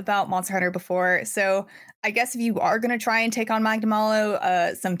lot about Monster Hunter before, so I guess if you are going to try and take on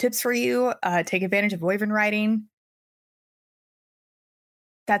Magnamalo, some tips for you: take advantage of Wyvern riding.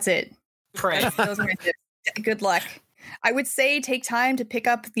 That's it. Right. Those are my tips. Good luck. I would say take time to pick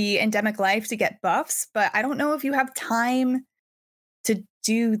up the endemic life to get buffs, but I don't know if you have time to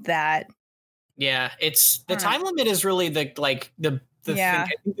do that. Yeah, it's the time limit is really the thing, I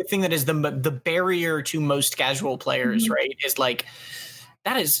think the thing that is the barrier to most casual players, right? Is like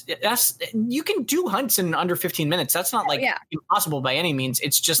that's you can do hunts in under 15 minutes. That's not impossible by any means.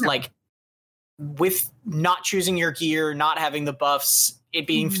 It's just like with not choosing your gear, not having the buffs, it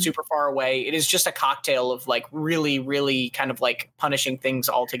being super far away, it is just a cocktail of like really, really kind of like punishing things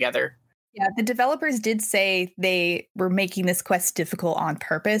altogether. Yeah, the developers did say they were making this quest difficult on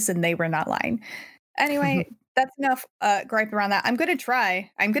purpose, and they were not lying. Anyway, that's enough gripe around that. I'm going to try.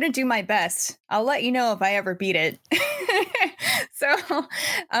 I'm going to do my best. I'll let you know if I ever beat it. So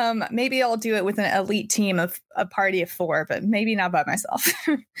maybe I'll do it with an elite team of a party of 4, but maybe not by myself.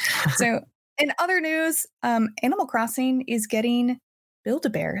 So in other news, Animal Crossing is getting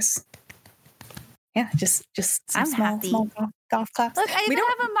Build-A-Bears. Yeah, just some small golf claps. Look, I even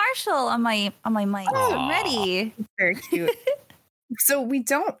have a Marshall on my mic. Oh, I'm ready. Very cute. So we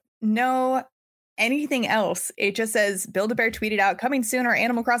don't know anything else. It just says Build-A-Bear tweeted out, coming soon, our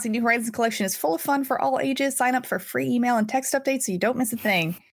Animal Crossing New Horizons collection is full of fun for all ages. Sign up for free email and text updates so you don't miss a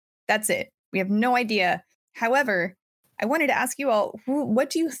thing. That's it. We have no idea. However, I wanted to ask you all, what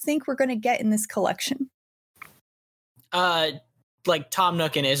do you think we're going to get in this collection? Like Tom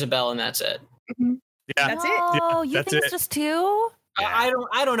Nook and Isabelle, and that's it. Mm-hmm. Yeah, that's it. Oh, you think it's just 2? I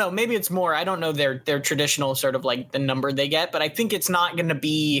don't know. Maybe it's more. I don't know their traditional sort of like the number they get, but I think it's not going to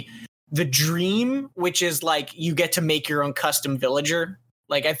be the dream, which is like you get to make your own custom villager.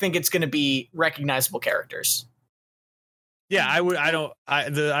 Like I think it's going to be recognizable characters. Yeah,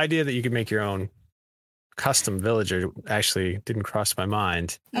 the idea that you could make your own custom villager actually didn't cross my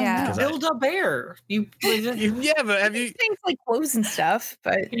mind. Yeah, Build-A-Bear. Yeah, but have you things like clothes and stuff?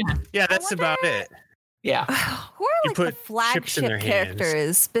 But yeah, that's about it. Yeah. Who are like the flagship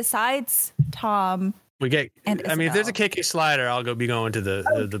characters besides Tom? We get. And I mean, if there's a KK slider, I'll be going to the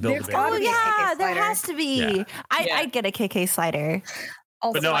Build-A-Bear. Oh yeah, there has to be. Yeah. I'd get a KK slider.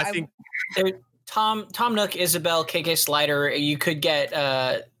 Also, but no, I think Tom Nook, Isabelle, KK Slider. You could get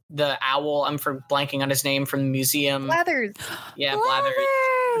the owl. I'm blanking on his name from the museum. Blathers. Yeah, Blathers.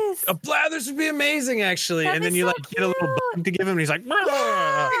 A Blathers would be amazing, actually. That'd and then be you so like get a little bug to give him, and he's like,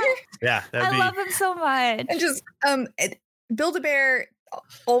 yeah, I love him so much. And just Build-A-Bear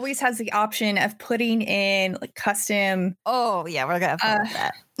always has the option of putting in like custom. Oh yeah, we're gonna have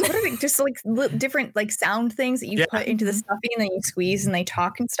that. What are they? Just like different like sound things that you put into the stuffing, and then you squeeze and they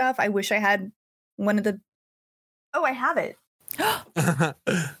talk and stuff. I wish I had one of the. Oh, I have it.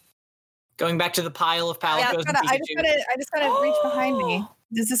 Going back to the pile of Palicos. Yeah, I just gotta reach behind me.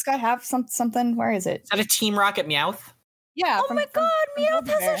 Does this guy have something? Where is it? Is that a Team Rocket Meowth? Yeah. Oh my god, Meowth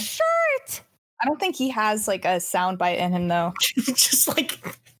has a shirt. I don't think he has like a soundbite in him though. Just like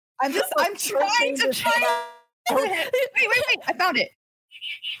I'm trying to wait. I found it.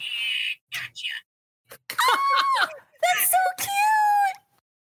 Oh, that's so cute.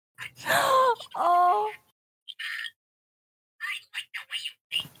 Oh.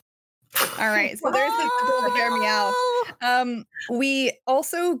 All right, so there's the Build-A-Bear Meow. We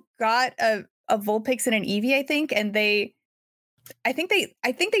also got a Vulpix and an Eevee, I think, and I think they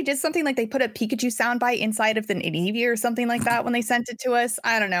did something like they put a Pikachu soundbite inside of an Eevee or something like that when they sent it to us.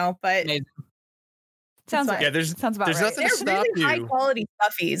 I don't know, but sounds about right. Nothing they're to stop really high quality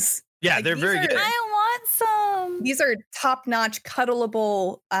stuffies. Yeah, like, they're very good. I want some. These are top-notch,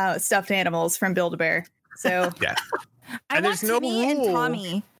 cuddleable stuffed animals from Build-A-Bear. So yeah, I want Timmy and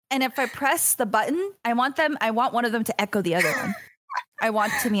Tommy. And if I press the button, I want one of them to echo the other one. I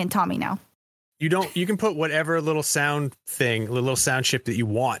want Timmy and Tommy now. You can put whatever little sound chip that you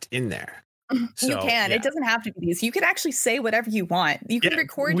want in there. So, you can. Yeah. It doesn't have to be these. You can actually say whatever you want. You can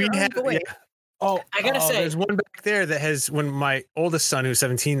record your own voice. Yeah. Oh, I gotta say, there's one back there that has when my oldest son, who's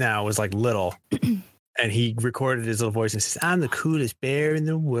 17 now, was like little, and he recorded his little voice and says, "I'm the coolest bear in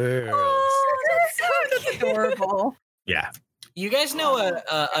the world." Oh, that's adorable. Yeah. You guys know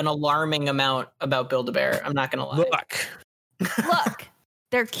an alarming amount about Build-A-Bear. I'm not gonna lie. Look,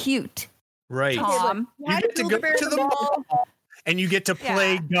 they're cute. Right. Tom. You get to go to the mall and you get to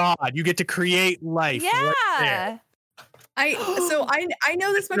play God. You get to create life. Yeah. Right there. I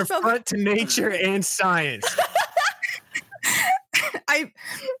know this much about front to nature and science. I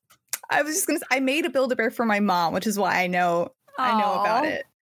was just gonna say, I made a Build-A-Bear for my mom, which is why I know about it.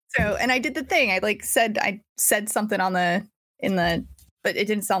 So, and I did the thing. I said something but it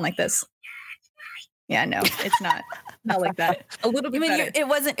didn't sound like this. Yeah, no, it's not like that. A little bit better. It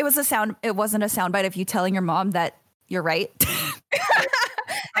wasn't a soundbite of you telling your mom that you're right.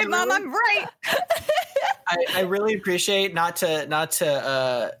 Hey, Mom, I'm right. I really appreciate not to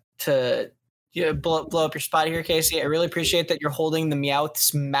Yeah, blow up your spot here, Casey. I really appreciate that you're holding the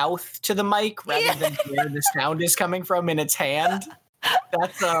Meowth's mouth to the mic rather than where the sound is coming from in its hand.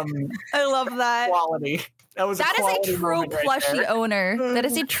 That's I love that quality. That is a true plushie owner. That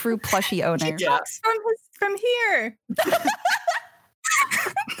is a true plushie owner. He talks from here.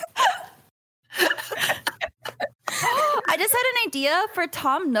 I just had an idea for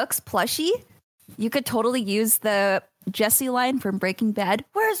Tom Nook's plushie. You could totally use the Jesse line from Breaking Bad.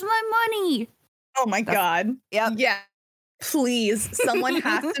 Where's my money? Oh my God. Yep. Yeah. Please. Someone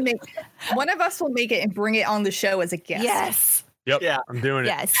has to make one of us will make it and bring it on the show as a guest. Yes. Yep. Yeah. I'm doing it.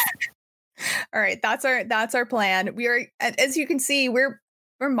 Yes. All right. That's our plan. We are, as you can see, we're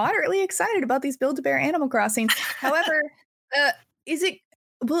moderately excited about these Build-A-Bear Animal Crossing. However,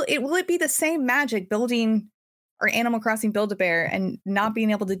 will it be the same magic building or Animal Crossing Build-A-Bear and not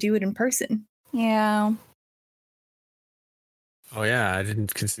being able to do it in person? Yeah. Oh yeah, I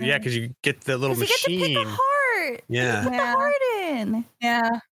didn't consider. Yeah, because you get the little machine. You get to pick a heart. Yeah. Put the heart in. Yeah.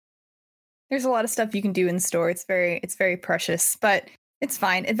 There's a lot of stuff you can do in store. It's very precious, but it's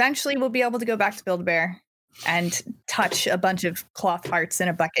fine. Eventually we'll be able to go back to Build-A-Bear and touch a bunch of cloth hearts in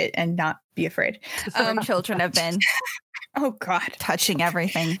a bucket and not be afraid. Our children have been oh God, touching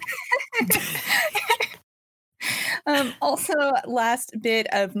everything. Also, last bit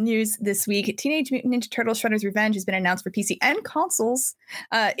of news this week, Teenage Mutant Ninja Turtles Shredder's Revenge has been announced for PC and consoles,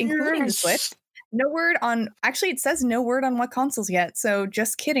 including the Switch. No word on, actually it says no word on what consoles yet, so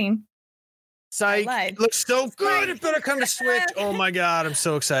just kidding. Psych. It looks so good. It better come to Switch. Oh my God, I'm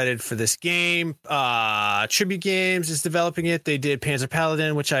so excited for this game. Tribute Games is developing it. They did Panzer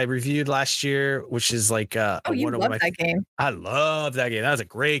Paladin, which I reviewed last year, which is like you love that game. I love that game. That was a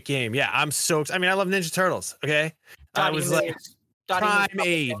great game. Yeah, I'm so I love Ninja Turtles, okay? I was like prime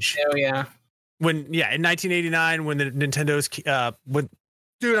age. Oh yeah. In 1989 when the Nintendo's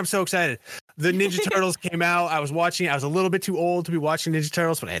dude, I'm so excited. The Ninja Turtles came out. I was watching. I was a little bit too old to be watching Ninja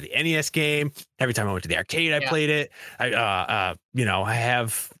Turtles, but I had the NES game. Every time I went to the arcade, I played it. I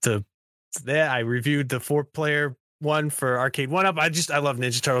have I reviewed the 4-player one for Arcade 1-Up. I love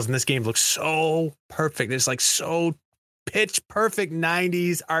Ninja Turtles, and this game looks so perfect. It's like so pitch perfect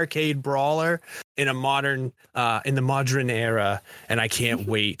 90s arcade brawler in a modern in the modern era, and I can't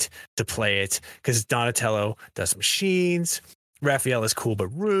wait to play it because Donatello does machines. Raphael is cool but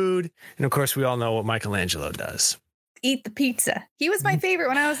rude. And of course, we all know what Michelangelo does. Eat the pizza. He was my favorite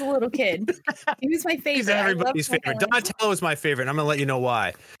when I was a little kid. He was my favorite. He's everybody's favorite. Donatello is my favorite. And I'm going to let you know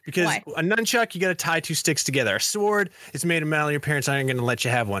why. Because a nunchuck, you got to tie 2 sticks together. A sword is made of metal. Your parents aren't going to let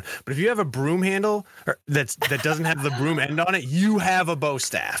you have one. But if you have a broom handle that doesn't have the broom end on it, you have a bow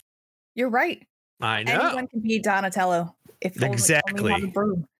staff. You're right. I know. Anyone can be Donatello if only have a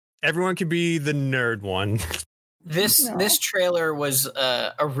broom. Everyone can be the nerd one. This trailer was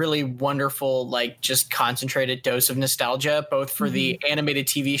a really wonderful, like, just concentrated dose of nostalgia, both for the animated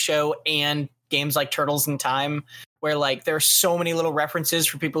TV show and games like Turtles in Time, where like there are so many little references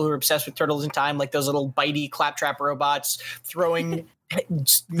for people who are obsessed with Turtles in Time, like those little bitey claptrap robots throwing.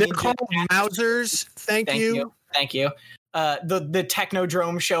 They're called Mousers. Thank you. The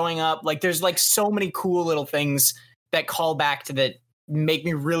Technodrome showing up. Like there's like so many cool little things that call back to that make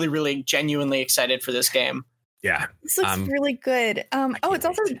me really, really genuinely excited for this game. Yeah. This looks really good. It's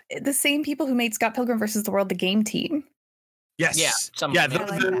also the same people who made Scott Pilgrim versus the World, the game team. Yes. Yeah.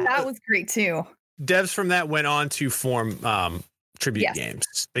 That was great too. Devs from that went on to form Tribute Games.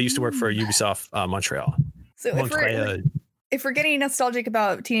 They used to work for Ubisoft Montreal. So if we're getting nostalgic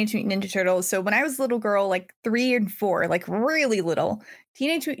about Teenage Mutant Ninja Turtles, so when I was a little girl, like 3 and 4, like really little,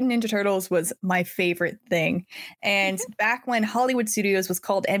 Teenage Mutant Ninja Turtles was my favorite thing. And back when Hollywood Studios was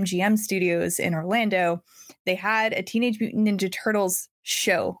called MGM Studios in Orlando, they had a Teenage Mutant Ninja Turtles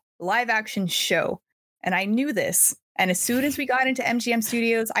show, live action show. And I knew this. And as soon as we got into MGM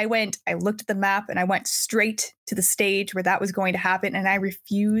Studios, I looked at the map and I went straight to the stage where that was going to happen. And I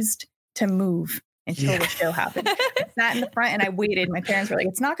refused to move until the show happened. I sat in the front and I waited. My parents were like,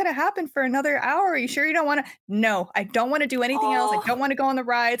 it's not going to happen for another hour. Are you sure you don't want to? No, I don't want to do anything else. I don't want to go on the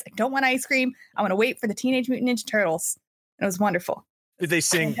rides. I don't want ice cream. I want to wait for the Teenage Mutant Ninja Turtles. And it was wonderful. Did they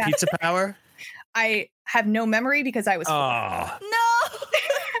sing Pizza Power? I have no memory because I was no.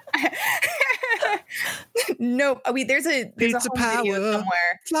 I mean, there's a Pizza home Power video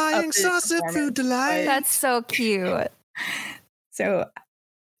somewhere. Flying saucer food delight. That's so cute. So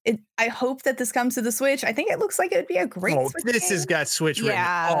I hope that this comes to the Switch. I think it looks like it would be a great Switch this game. has got Switch written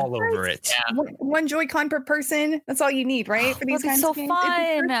all over it. Yeah. One Joy-Con per person. That's all you need, right? For these kinds so of games.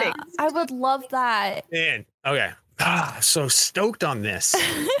 fun. I would love that. Man, okay. So stoked on this.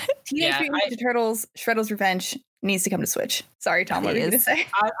 Teenage Mutant Ninja Turtles Shredder's Revenge needs to come to Switch. Sorry, Tom, what were you going to say?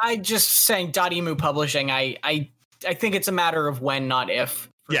 I just saying Dotemu Publishing, I think it's a matter of when, not if.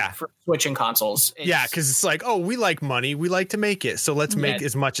 For Switch and consoles. Because it's like, oh, we like money. We like to make it. So let's make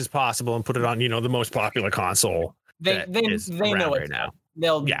as much as possible and put it on, the most popular console. They know it right now.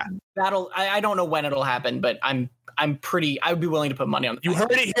 I don't know when it'll happen, but I would be willing to put money on the You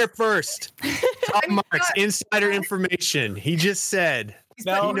heard it here first. Tom Marks, insider information. He just said he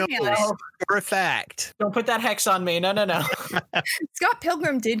knows for a fact. Don't put that hex on me. No. Scott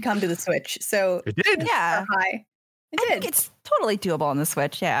Pilgrim did come to the Switch, so it did. Yeah. Hi. I think it's totally doable on the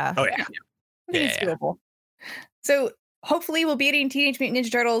Switch. Yeah. Oh yeah. I think it's doable. So hopefully we'll be getting Teenage Mutant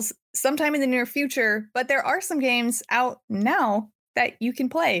Ninja Turtles sometime in the near future, but there are some games out now that you can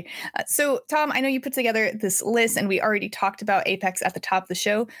play. So Tom, I know you put together this list and we already talked about Apex at the top of the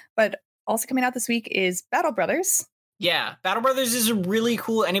show, but also coming out this week is Battle Brothers. Yeah, Battle Brothers is a really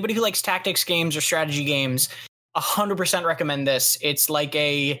cool, anybody who likes tactics games or strategy games, 100% recommend this. It's like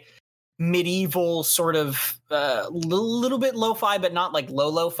a medieval sort of little bit lo-fi, but not like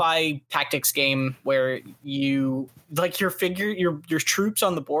lo-fi tactics game where you like your troops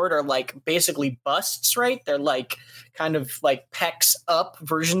on the board are like basically busts, right? They're like kind of like pecs up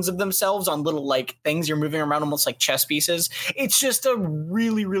versions of themselves on little like things you're moving around, almost like chess pieces. It's just a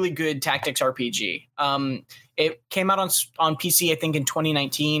really, really good tactics RPG. It came out on PC, I think, in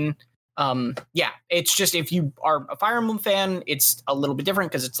 2019. It's just, if you are a Fire Emblem fan, it's a little bit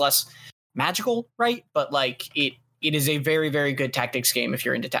different because it's less magical, right? But like it is a very, very good tactics game if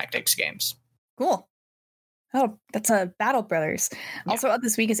you're into tactics games. Cool. Oh, that's a Battle Brothers. Yeah. Also out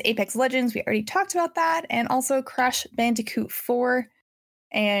this week is Apex Legends. We already talked about that, and also Crash Bandicoot 4.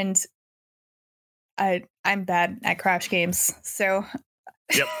 And I'm bad at Crash games, so.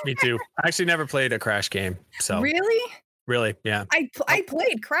 Yep, me too. I actually never played a Crash game. So Really, yeah. I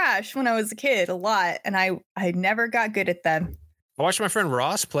played Crash when I was a kid a lot, and I never got good at them. I watched my friend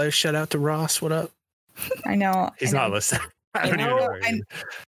Ross play. Shout out to Ross. What up? I know. He's not listening. I don't even know.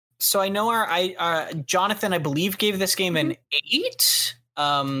 So I know our Jonathan, I believe, gave this game an 8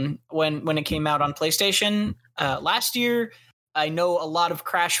 when it came out on PlayStation last year. I know a lot of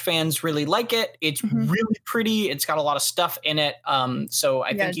Crash fans really like it. It's really pretty. It's got a lot of stuff in it. So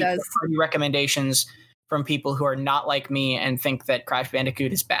I think you have pretty recommendations from people who are not like me and think that Crash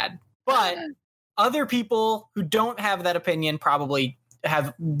Bandicoot is bad. But other people who don't have that opinion probably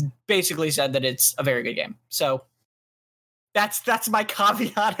have basically said that it's a very good game. So that's my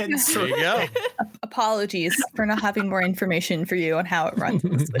caveat. And there you go. Apologies for not having more information for you on how it runs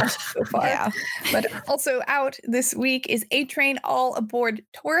on the Switch so far. Yeah. But also out this week is A-Train All Aboard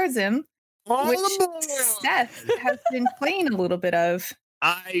Tourism, which Seth has been playing a little bit of.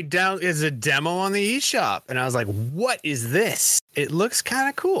 Is a demo on the eShop, and I was like, what is this? It looks kind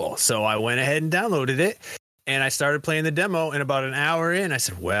of cool. So I went ahead and downloaded it, and I started playing the demo, and about an hour in, I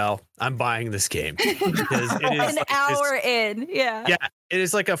said, well, I'm buying this game. Because it is an hour in. Yeah. Yeah. It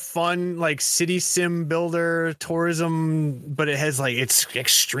is like a fun, like city sim builder tourism, but it has like, it's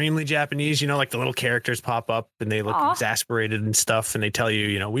extremely Japanese, like the little characters pop up and they look exasperated and stuff. And they tell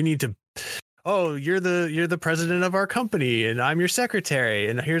you, we need to, oh, you're the president of our company and I'm your secretary.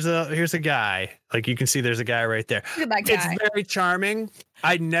 And here's a guy. Like you can see there's a guy right there. It's very charming.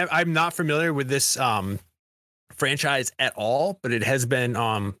 I'm not familiar with this franchise at all, but it has been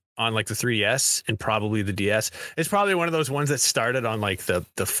on like the 3DS and probably the DS. It's probably one of those ones that started on like the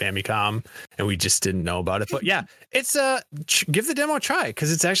Famicom and we just didn't know about it. But yeah, it's give the demo a try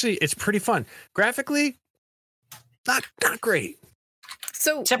because it's pretty fun. Graphically, not great.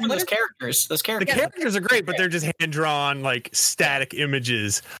 So except for those characters. The characters are great, but they're just hand drawn like static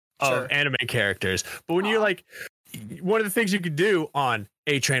images of anime characters. But when you're like, one of the things you could do on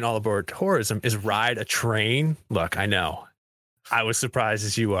A-Train All Aboard Tourism is ride a train. Look, I know. I was surprised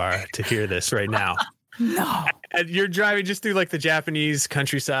as you are to hear this right now. No. And you're driving just through like the Japanese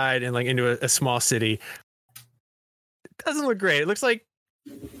countryside and like into a small city. It doesn't look great. It looks like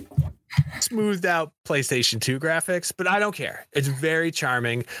smoothed out PlayStation 2 graphics, but I don't care. It's very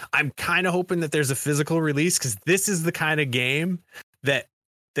charming. I'm kind of hoping that there's a physical release because this is the kind of game that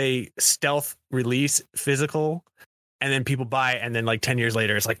they stealth release physical and then people buy it, and then like 10 years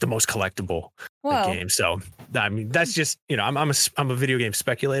later it's like the most collectible game. So I mean that's just I'm a video game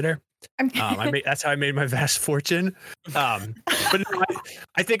speculator. That's how I made my vast fortune. But no,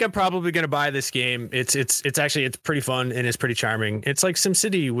 I think I'm probably going to buy this game. It's pretty fun and it's pretty charming. It's like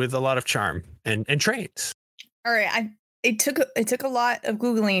SimCity with a lot of charm and trains. All right, it took a lot of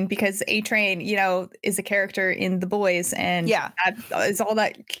Googling because A-Train, is a character in The Boys, and that is all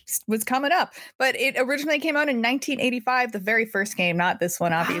that was coming up. But it originally came out in 1985, the very first game, not this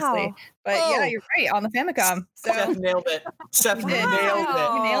one, obviously. Wow. But yeah, you're right, on the Famicom. So Seth nailed it. Seth nailed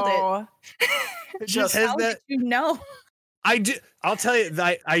it. You nailed it. Just how did you know? I do. I'll tell you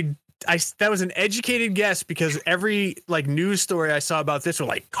that I that was an educated guess because every news story I saw about this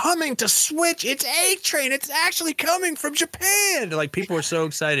were coming to Switch. It's A-Train. It's actually coming from Japan. People were so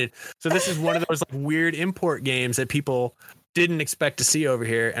excited. So this is one of those weird import games that people didn't expect to see over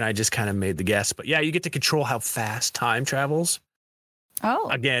here, and I just kind of made the guess. But yeah, you get to control how fast time travels. Oh,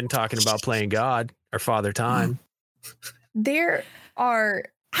 again, talking about playing God or Father Time. There are.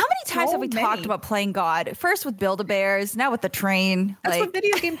 How many times have we talked about playing God? First with Build-A-Bears, now with the train. That's what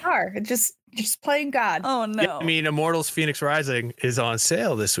video games are. Just playing God. Oh no! Yeah, I mean, Immortals: Phoenix Rising is on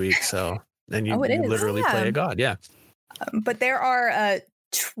sale this week, so then you literally play a God. Yeah. But there are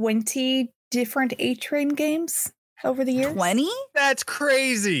 20 different A-Train games over the years. 20? That's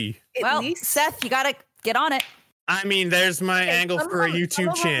crazy. At least. Seth, you gotta get on it. I mean, there's my angle for a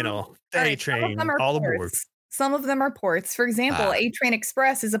YouTube channel. A-Train, all aboard. Some of them are ports. For example, A-Train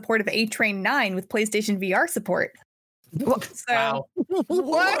Express is a port of A-Train 9 with PlayStation VR support. So,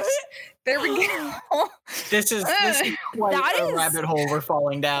 what? There we go. This is quite a rabbit hole we're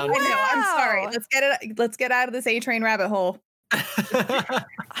falling down. I know. I'm sorry. Let's get out of this A-Train rabbit hole.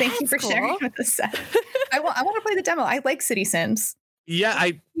 Thank you for sharing with us, Seth. I want to play the demo. I like City Sims. Yeah,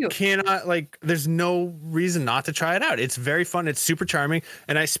 I cannot there's no reason not to try it out. It's very fun. It's super charming.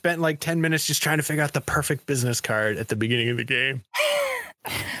 And I spent 10 minutes just trying to figure out the perfect business card at the beginning of the game.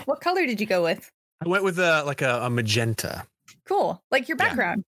 What color did you go with? I went with a magenta. Cool. Like your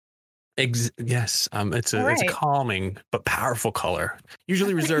background. Yes. It's a calming but powerful color.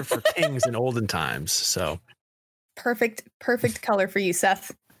 Usually reserved for kings in olden times. So perfect color for you,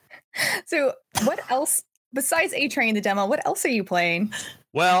 Seth. So what else? Besides A-Train, the demo, what else are you playing?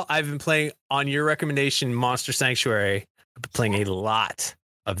 Well, I've been playing, on your recommendation, Monster Sanctuary. I've been playing a lot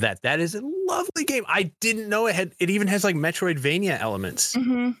of that. That is a lovely game. I didn't know it even has Metroidvania elements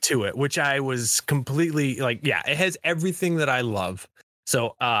to it, which I was completely it has everything that I love.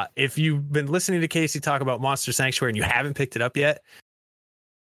 So if you've been listening to Casey talk about Monster Sanctuary and you haven't picked it up yet,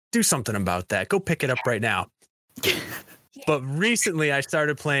 do something about that. Go pick it up right now. But recently I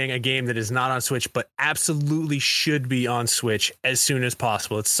started playing a game that is not on Switch, but absolutely should be on Switch as soon as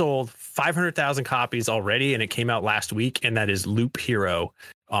possible. It's sold 500,000 copies already, and it came out last week, and that is Loop Hero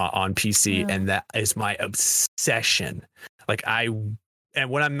on PC, and that is my obsession. And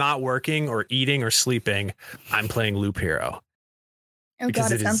when I'm not working or eating or sleeping, I'm playing Loop Hero. Oh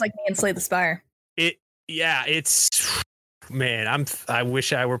God, it sounds like me and Slay the Spire. Man, I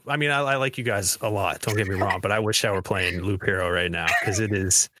wish I were. I mean, I like you guys a lot. Don't get me wrong, but I wish I were playing Loop Hero right now because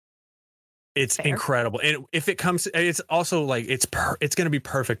it's incredible. And if it comes, it's also it's going to be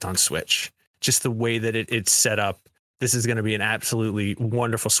perfect on Switch. Just the way that it's set up. This is going to be an absolutely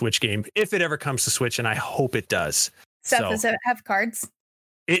wonderful Switch game if it ever comes to Switch, and I hope it does. Seth, does it have cards?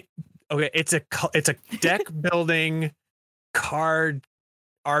 It's a deck building card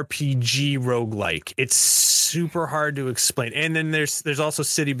RPG roguelike. It's super hard to explain. And then there's also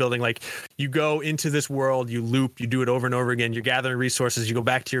city building. You go into this world, you loop, you do it over and over again. You're gathering resources. You go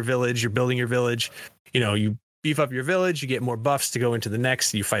back to your village. You're building your village. You beef up your village. You get more buffs to go into the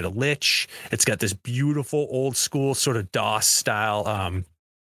next. You fight a lich. It's got this beautiful old school sort of DOS style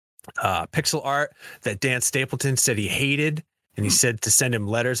pixel art that Dan Stapleton said he hated. And he said to send him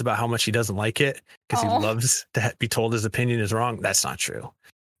letters about how much he doesn't like it because he loves to be told his opinion is wrong. That's not true.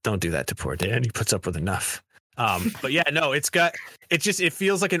 Don't do that to poor Dan. He puts up with enough. But yeah, no, it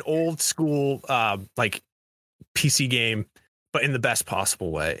feels like an old school PC game, but in the best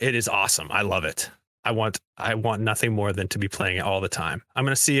possible way. It is awesome. I love it. I want nothing more than to be playing it all the time. I'm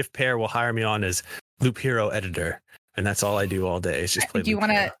going to see if Pear will hire me on as Loop Hero editor, and that's all I do all day. Is just play. Do you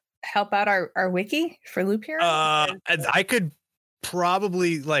want to help out our wiki for Loop Hero? I could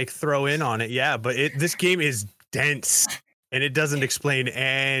probably throw in on it, yeah, but this game is dense. And it doesn't explain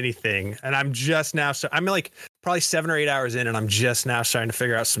anything. And I'm just now, I'm probably 7 or 8 hours in, and I'm just now starting to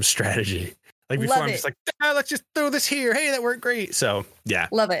figure out some strategy. Before, I'm just let's just throw this here. Hey, that worked great. So yeah.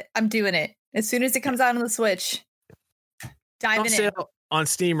 Love it. I'm doing it. As soon as it comes out on the Switch, diving in. On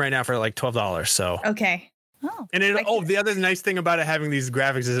Steam right now for $12. So okay. And the other nice thing about it having these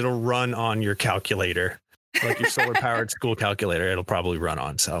graphics is it'll run on your calculator. Your solar powered school calculator, it'll probably run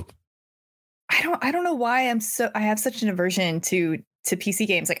on. So I don't know why I have such an aversion to PC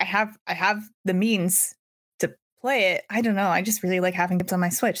games. I have the means to play it. I don't know. I just really like having it on my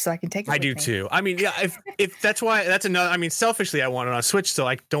Switch so I can take it. I do too. I mean, yeah, if that's why, that's another, I mean, selfishly, I want it on Switch so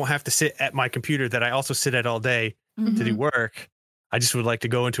I don't have to sit at my computer that I also sit at all day to do work. I just would like to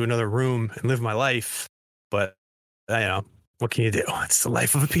go into another room and live my life. But, you know, what can you do? It's the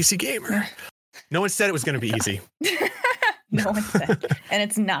life of a PC gamer. No one said it was going to be easy. No one said. And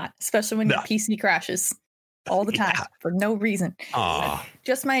it's not, especially when your PC crashes all the time for no reason.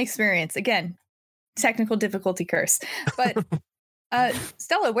 Just my experience. Again, technical difficulty curse. But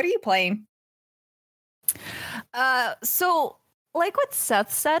Stella, what are you playing? So like what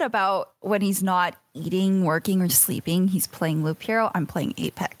Seth said about when he's not eating, working, or sleeping, he's playing Loop Hero. I'm playing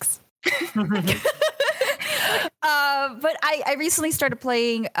Apex. But I recently started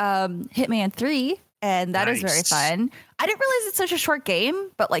playing Hitman 3, and that is very fun. I didn't realize it's such a short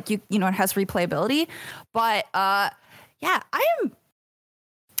game, but like you know, it has replayability. But yeah, I'm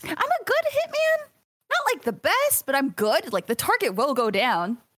a good Hitman. Not like the best, but I'm good. Like the target will go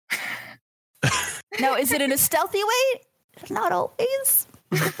down. Now, is it in a stealthy way? Not always,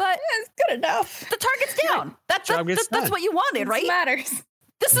 but it's good enough. The target's down. That's what you wanted, right? Matters.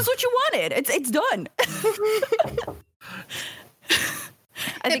 This is what you wanted. It's done.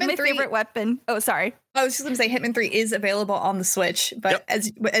 I think my favorite weapon. Oh, sorry. I was just going to say Hitman 3 is available on the Switch, but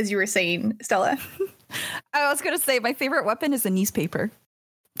as you were saying, Stella, I was going to say my favorite weapon is a newspaper.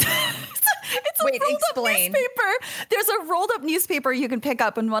 It's a rolled up newspaper. There's a rolled up newspaper you can pick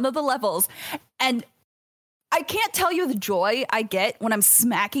up in one of the levels, and I can't tell you the joy I get when I'm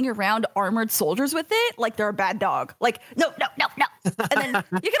smacking around armored soldiers with it like they're a bad dog. Like, no. And then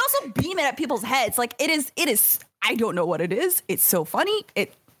you can also beam it at people's heads. Like, it is, I don't know what it is. It's so funny.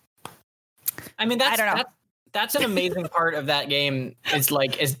 I mean, I don't know. That's an amazing part of that game. Is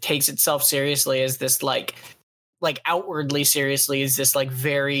like, it takes itself seriously as this like outwardly seriously is this like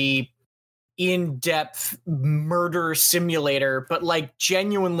very in-depth murder simulator, but like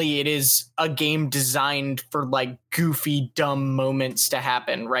genuinely it is a game designed for like goofy dumb moments to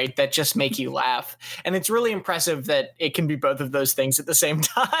happen, right, that just make you laugh. And it's really impressive that it can be both of those things at the same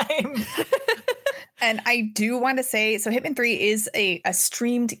time. And I do want to say, so Hitman 3 is a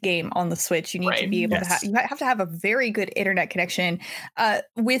streamed game on the Switch. You need to be able to have, you have to have a very good internet connection.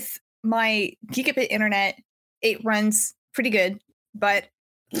 With my gigabit internet, it runs pretty good, but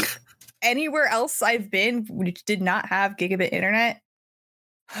anywhere else I've been which did not have gigabit internet,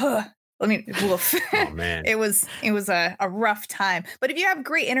 woof. Oh man, it was a rough time. But if you have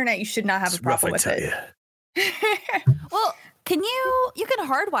great internet, you should not have a problem with it. Well, can you can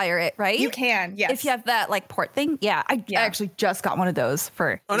hardwire it, right? You can, yes. If you have that like port thing, I actually just got one of those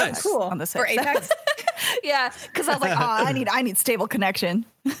for nice. Cool on the Switch. For Apex. Yeah, because I was like, I need stable connection.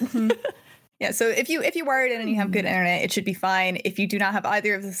 Yeah, so if you wire it in and you have good internet, it should be fine. If you do not have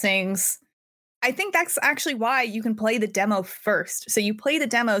either of the things, I think that's actually why you can play the demo first. So you play the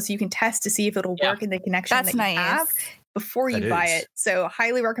demo so you can test to see if it'll work in the connection that you have before you buy it. So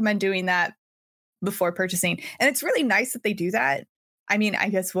highly recommend doing that before purchasing. And it's really nice that they do that. I mean, I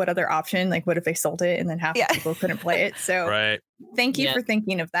guess what other option? Like, what if they sold it and then half the people couldn't play it? So thank you for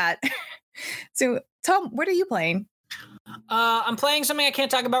thinking of that. So Tom, what are you playing? I'm playing something I can't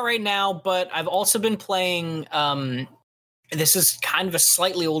talk about right now, but I've also been playing, this is kind of a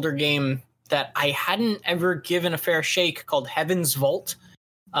slightly older game that I hadn't ever given a fair shake, called Heaven's Vault,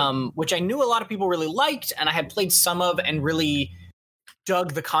 which I knew a lot of people really liked, and I had played some of and really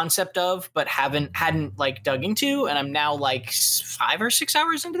dug the concept of, but hadn't like dug into, and I'm now like 5 or 6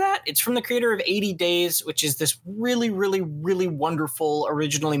 hours into that. It's from the creator of 80 Days, which is this really, really, really wonderful,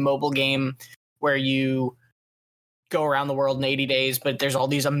 originally mobile game where you go around the world in 80 days, but there's all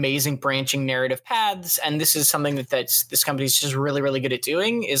these amazing branching narrative paths. And this is something this company's just really, really good at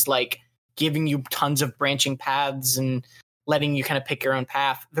doing, is like giving you tons of branching paths and letting you kind of pick your own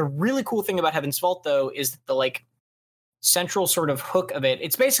path. The really cool thing about Heaven's Vault, though, is the like central sort of hook of it.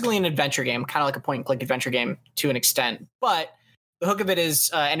 It's basically an adventure game, kind of like a point and click adventure game to an extent. But the hook of it is,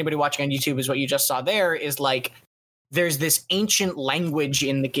 anybody watching on YouTube is what you just saw there, is like, there's this ancient language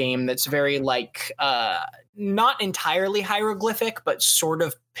in the game that's very like, not entirely hieroglyphic, but sort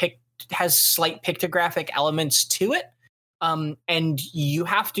of has slight pictographic elements to it. And you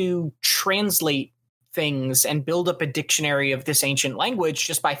have to translate things and build up a dictionary of this ancient language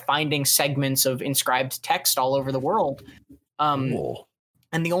just by finding segments of inscribed text all over the world. Cool.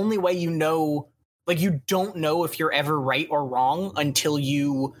 And the only way you know, like, you don't know if you're ever right or wrong until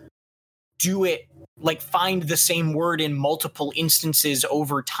you do it, like find the same word in multiple instances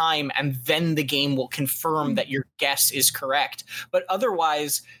over time, and then the game will confirm that your guess is correct. But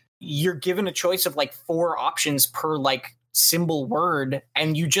otherwise, you're given a choice of like 4 options per like symbol word,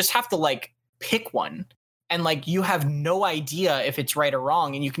 and you just have to like pick one. and like you have no idea if it's right or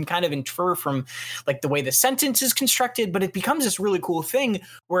wrong, and you can kind of infer from like the way the sentence is constructed, but it becomes this really cool thing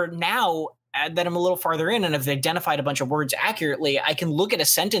where now that I'm a little farther in and have identified a bunch of words accurately, I can look at a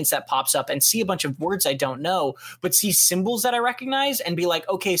sentence that pops up and see a bunch of words I don't know, but see symbols that I recognize and be like,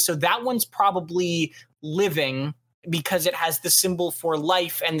 okay, so that one's probably living because it has the symbol for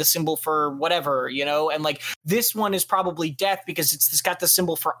life and the symbol for whatever, you know, and like this one is probably death because it's got the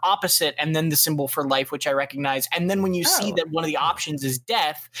symbol for opposite and then the symbol for life, which I recognize. And then when you see that one of the options is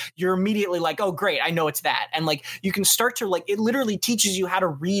death, you're immediately like, oh, great, I know it's that. And like you can start to like, it literally teaches you how to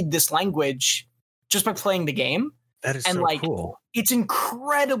read this language just by playing the game. That is and so like, cool. It's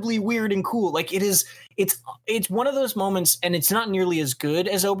incredibly weird and cool. Like it's one of those moments, and it's not nearly as good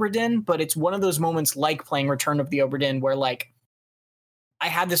as Oberdin, but it's one of those moments like playing Return of the Oberdin where like I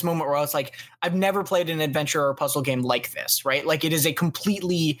had this moment where I was like, I've never played an adventure or puzzle game like this, right? Like it is a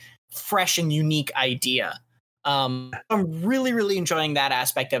completely fresh and unique idea. I'm really, really enjoying that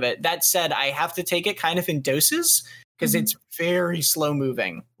aspect of it. That said, I have to take it kind of in doses because it's very slow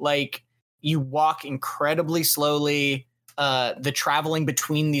moving. Like you walk incredibly slowly. The traveling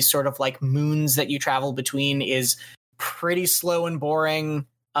between these sort of like moons that you travel between is pretty slow and boring.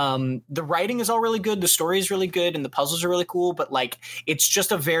 The writing is all really good. The story is really good. And the puzzles are really cool. But like, it's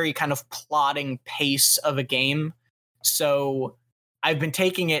just a very kind of plodding pace of a game. So I've been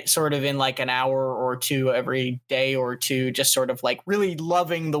taking it sort of in like an hour or two every day or two, just sort of like really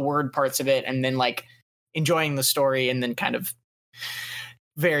loving the word parts of it and then like enjoying the story and then kind of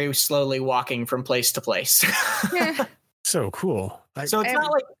very slowly walking from place to place. So cool. So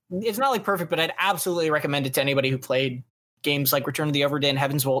it's not like perfect, but I'd absolutely recommend it to anybody who played games like Return of the Oberdin.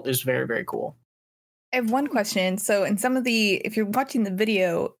 Heaven's Vault is very, very cool. I have one question. So in some of if you're watching the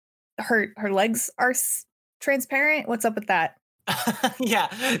video, her legs are transparent. What's up with that? Yeah.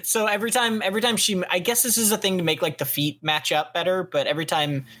 So every time she, I guess this is a thing to make like the feet match up better, but every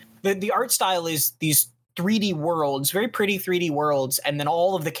time the art style is these 3D worlds, very pretty 3D worlds, and then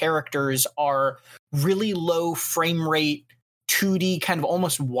all of the characters are really low frame rate 2D kind of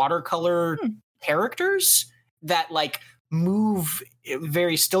almost watercolor characters that like move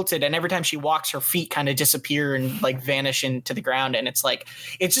very stilted, and every time she walks her feet kind of disappear and like vanish into the ground, and it's like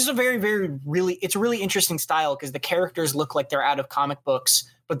it's just a very, very really it's a really interesting style because the characters look like they're out of comic books,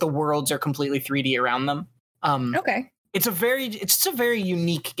 but the worlds are completely 3D around them. Okay. It's a very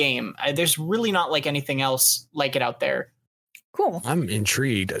unique game. There's really not like anything else like it out there. Cool. I'm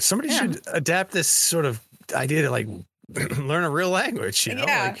intrigued. Somebody should adapt this sort of idea to like learn a real language, you know?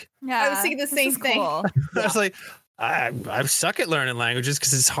 Yeah. Like, I was thinking the same thing. Cool. I was like, I suck at learning languages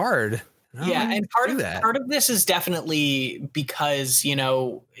because it's hard. Yeah, and part of this is definitely because, you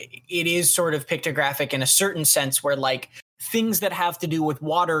know, it is sort of pictographic in a certain sense where like things that have to do with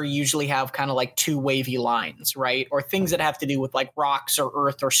water usually have kind of like two wavy lines, right? Or things that have to do with like rocks or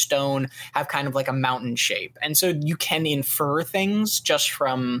earth or stone have kind of like a mountain shape. And so you can infer things just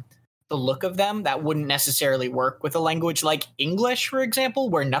from the look of them that wouldn't necessarily work with a language like English, for example,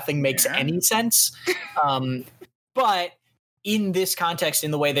 where nothing makes any sense. But in this context,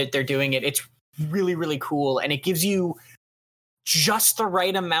 in the way that they're doing it, it's really, really cool. And it gives you just the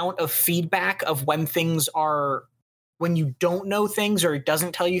right amount of feedback of when you don't know things or it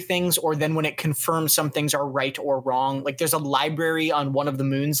doesn't tell you things, or then when it confirms some things are right or wrong. Like there's a library on one of the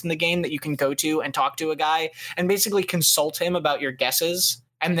moons in the game that you can go to and talk to a guy and basically consult him about your guesses.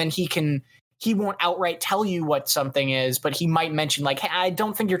 And then he won't outright tell you what something is, but he might mention like, hey, I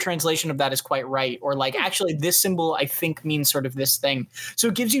don't think your translation of that is quite right. Or like, actually this symbol I think means sort of this thing. So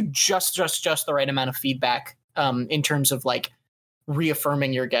it gives you just the right amount of feedback in terms of like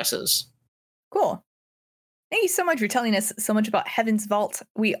reaffirming your guesses. Cool. Thank you so much for telling us so much about Heaven's Vault.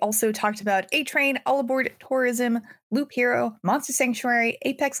 We also talked about A-Train, All Aboard Tourism, Loop Hero, Monster Sanctuary,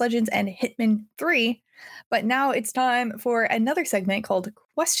 Apex Legends, and Hitman 3. But now it's time for another segment called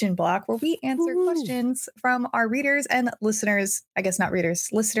Question Block, where we answer questions from our readers and listeners. I guess not readers,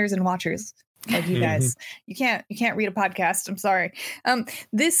 listeners and watchers. Like you guys, you can't read a podcast. I'm sorry.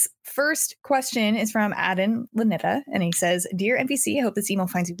 This first question is from Adam Lanetta, and he says, "Dear NVC, I hope this email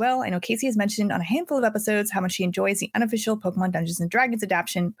finds you well. I know Casey has mentioned on a handful of episodes how much she enjoys the unofficial Pokemon Dungeons and Dragons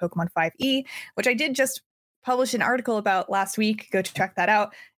adaptation, Pokemon 5e, which I did just publish an article about last week. Go check that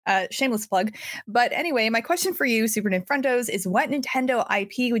out. Shameless plug. But anyway, my question for you, Super Nintendos, is what Nintendo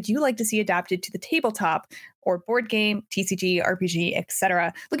IP would you like to see adapted to the tabletop or board game, TCG, RPG,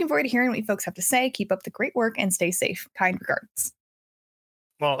 etc.? Looking forward to hearing what you folks have to say. Keep up the great work and stay safe. Kind regards."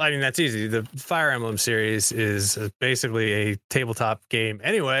 Well, I mean, that's easy. The Fire Emblem series is basically a tabletop game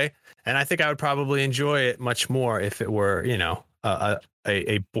anyway, and I think I would probably enjoy it much more if it were, you know, a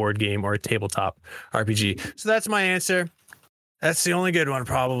a board game or a tabletop RPG. So that's my answer. That's the only good one,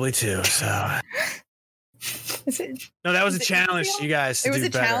 probably too. So, no, that was a challenge, you guys. It was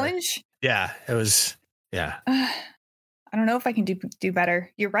a better. Challenge. Yeah, it was. Yeah. I don't know if I can do better.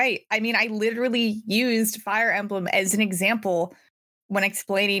 You're right. I mean, I literally used Fire Emblem as an example when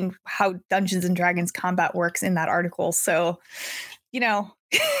explaining how Dungeons and Dragons combat works in that article. So, I've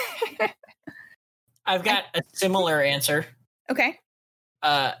got a similar answer. Okay.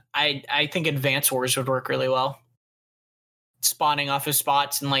 I think Advance Wars would work really well. Spawning off of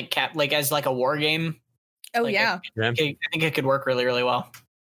spots and like as like a war game. Oh like yeah. I think it could work really, really well.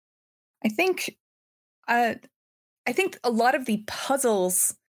 I think a lot of the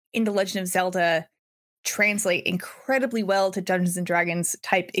puzzles in The Legend of Zelda translate incredibly well to Dungeons and Dragons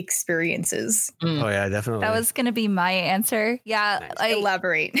type experiences. Oh yeah, definitely. That was going to be my answer. Yeah. Nice.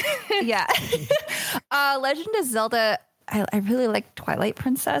 Elaborate. Yeah. Legend of Zelda, I really like Twilight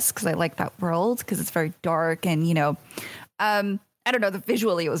Princess because I like that world because it's very dark and, I don't know,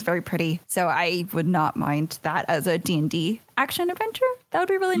 visually it was very pretty. So I would not mind that as a D&D action adventure. That would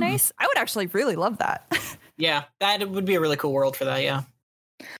be really nice. I would actually really love that. Yeah, that would be a really cool world for that, yeah.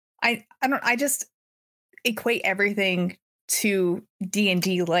 I just equate everything to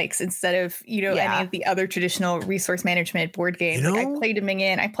D&D likes instead of, any of the other traditional resource management board games. Like I play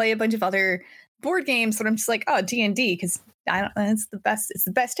Dominion, I play a bunch of other board games, but I'm just like, oh, D&D because it's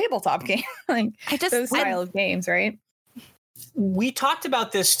the best tabletop game. Like those style of games, right? We talked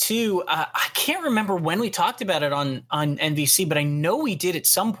about this too. I can't remember when we talked about it on NVC, but I know we did at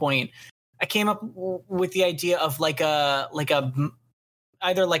some point. I came up with the idea of like a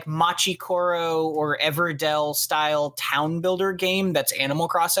either like Machikoro or Everdell style town builder game that's Animal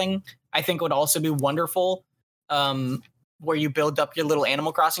Crossing. I think would also be wording, where you build up your little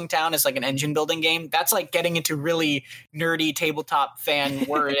Animal Crossing town as like an engine building game. That's like getting into really nerdy tabletop fan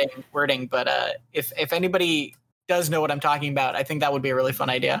wording. But if anybody does know what I'm talking about, I think that would be a really fun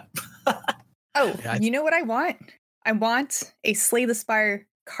idea. You know what I want? I want a Slay the Spire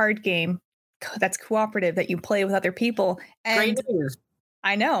card game that's cooperative that you play with other people. And great news.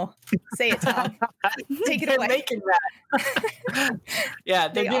 I know. Say it, Tom. Take it away. They're making that. Yeah,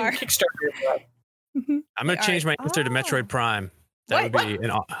 they're doing Kickstarter. I'm going to change my answer to Metroid Prime. That would be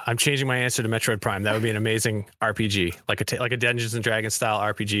I'm changing my answer to Metroid Prime. That would be an amazing RPG, like a Dungeons and Dragons style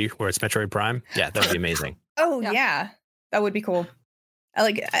RPG where it's Metroid Prime. Yeah, that would be amazing. Oh yeah, that would be cool.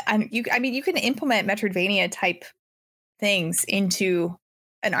 You can implement Metroidvania type things into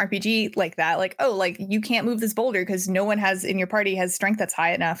an RPG like that. Like, you can't move this boulder because no one in your party has strength that's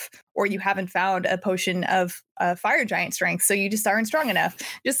high enough, or you haven't found a potion of fire giant strength, so you just aren't strong enough.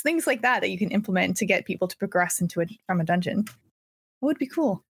 Just things like that you can implement to get people to progress from a dungeon. It would be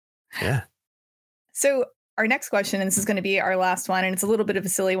cool. Yeah. So our next question, and this is going to be our last one, and it's a little bit of a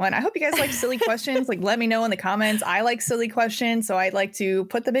silly one. I hope you guys like silly questions. Let me know in the comments. I like silly questions, so I'd like to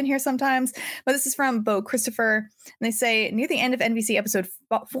put them in here sometimes. But this is from Bo Christopher, and they say, near the end of NVC episode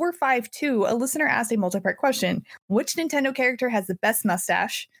 452, a listener asked a multi-part question. Which Nintendo character has the best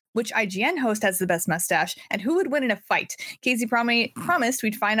mustache? Which IGN host has the best mustache? And who would win in a fight? Casey promised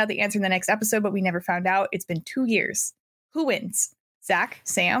we'd find out the answer in the next episode, but we never found out. It's been 2 years. Who wins? Zach,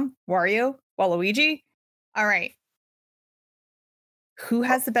 Sam, Wario, Waluigi? All right. Who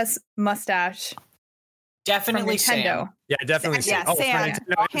has the best mustache? Definitely Nintendo. Sam. Yeah, definitely Sam. Yeah, Sam.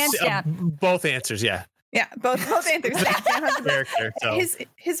 Hands down. Both answers, yeah. Yeah, both answers. Sam has the character, so.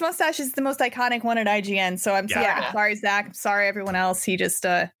 His mustache is the most iconic one at IGN. So I'm sorry, sorry, Zach. I'm sorry, everyone else. He just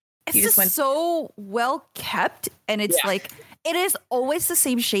went so well kept, and it's it is always the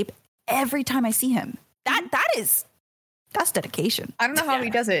same shape every time I see him. That's dedication. I don't know how he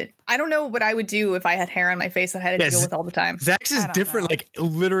does it. I don't know what I would do if I had hair on my face that I had to deal with all the time. Zach's is different, like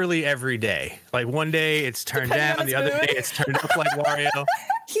literally every day. Like one day it's turned down, the other day it's turned up like Wario.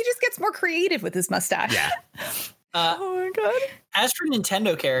 He just gets more creative with his mustache. Yeah. Oh my god. As for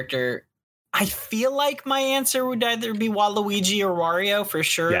Nintendo character, I feel like my answer would either be Waluigi or Wario for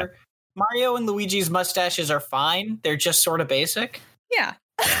sure. Yeah. Mario and Luigi's mustaches are fine. They're just sort of basic. Yeah.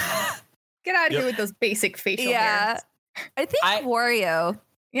 Get out of here with those basic facial hairs. I think Wario.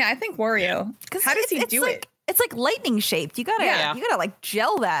 Yeah, I think Wario. How does he do it? It's like lightning shaped. You gotta like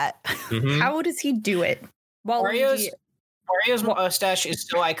gel that. Mm-hmm. How does he do it? Wario's mustache is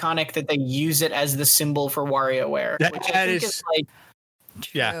so iconic that they use it as the symbol for WarioWare, which I think is like,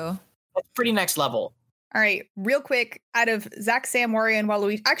 true. That's pretty next level. All right, real quick, out of Zach, Sam, Wario, and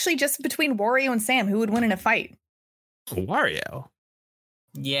Waluigi, actually, just between Wario and Sam, who would win in a fight? Wario.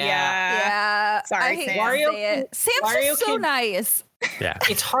 Yeah. Sorry, I hate Sam. Wario. Sam's just so nice. Yeah.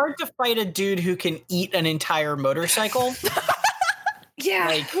 It's hard to fight a dude who can eat an entire motorcycle.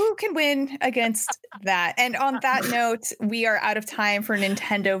 Yeah, who can win against that? And on that note, we are out of time for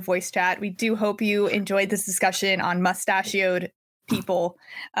Nintendo Voice Chat. We do hope you enjoyed this discussion on mustachioed people.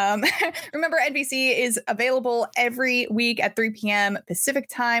 Remember, NVC is available every week at 3 p.m. Pacific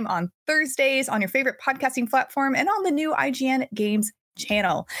time on Thursdays on your favorite podcasting platform and on the new IGN Games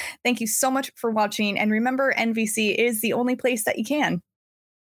channel. Thank you so much for watching. And remember, NVC is the only place that you can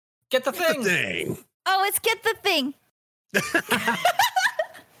get the thing. Oh, it's get the thing.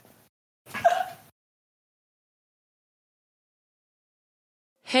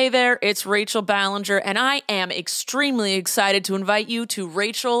 Hey there, it's Rachel Ballinger, and I am extremely excited to invite you to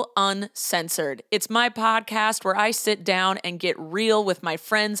Rachel Uncensored. It's my podcast where I sit down and get real with my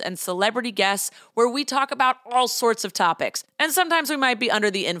friends and celebrity guests, where we talk about all sorts of topics. And sometimes we might be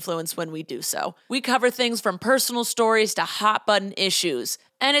under the influence when we do so. We cover things from personal stories to hot button issues.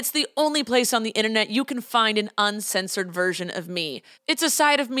 And it's the only place on the internet you can find an uncensored version of me. It's a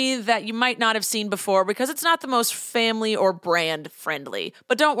side of me that you might not have seen before because it's not the most family or brand friendly.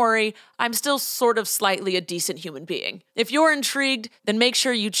 But don't worry, I'm still sort of slightly a decent human being. If you're intrigued, then make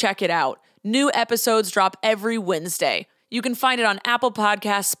sure you check it out. New episodes drop every Wednesday. You can find it on Apple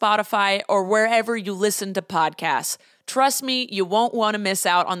Podcasts, Spotify, or wherever you listen to podcasts. Trust me, you won't want to miss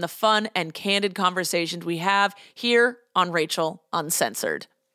out on the fun and candid conversations we have here on Rachel Uncensored.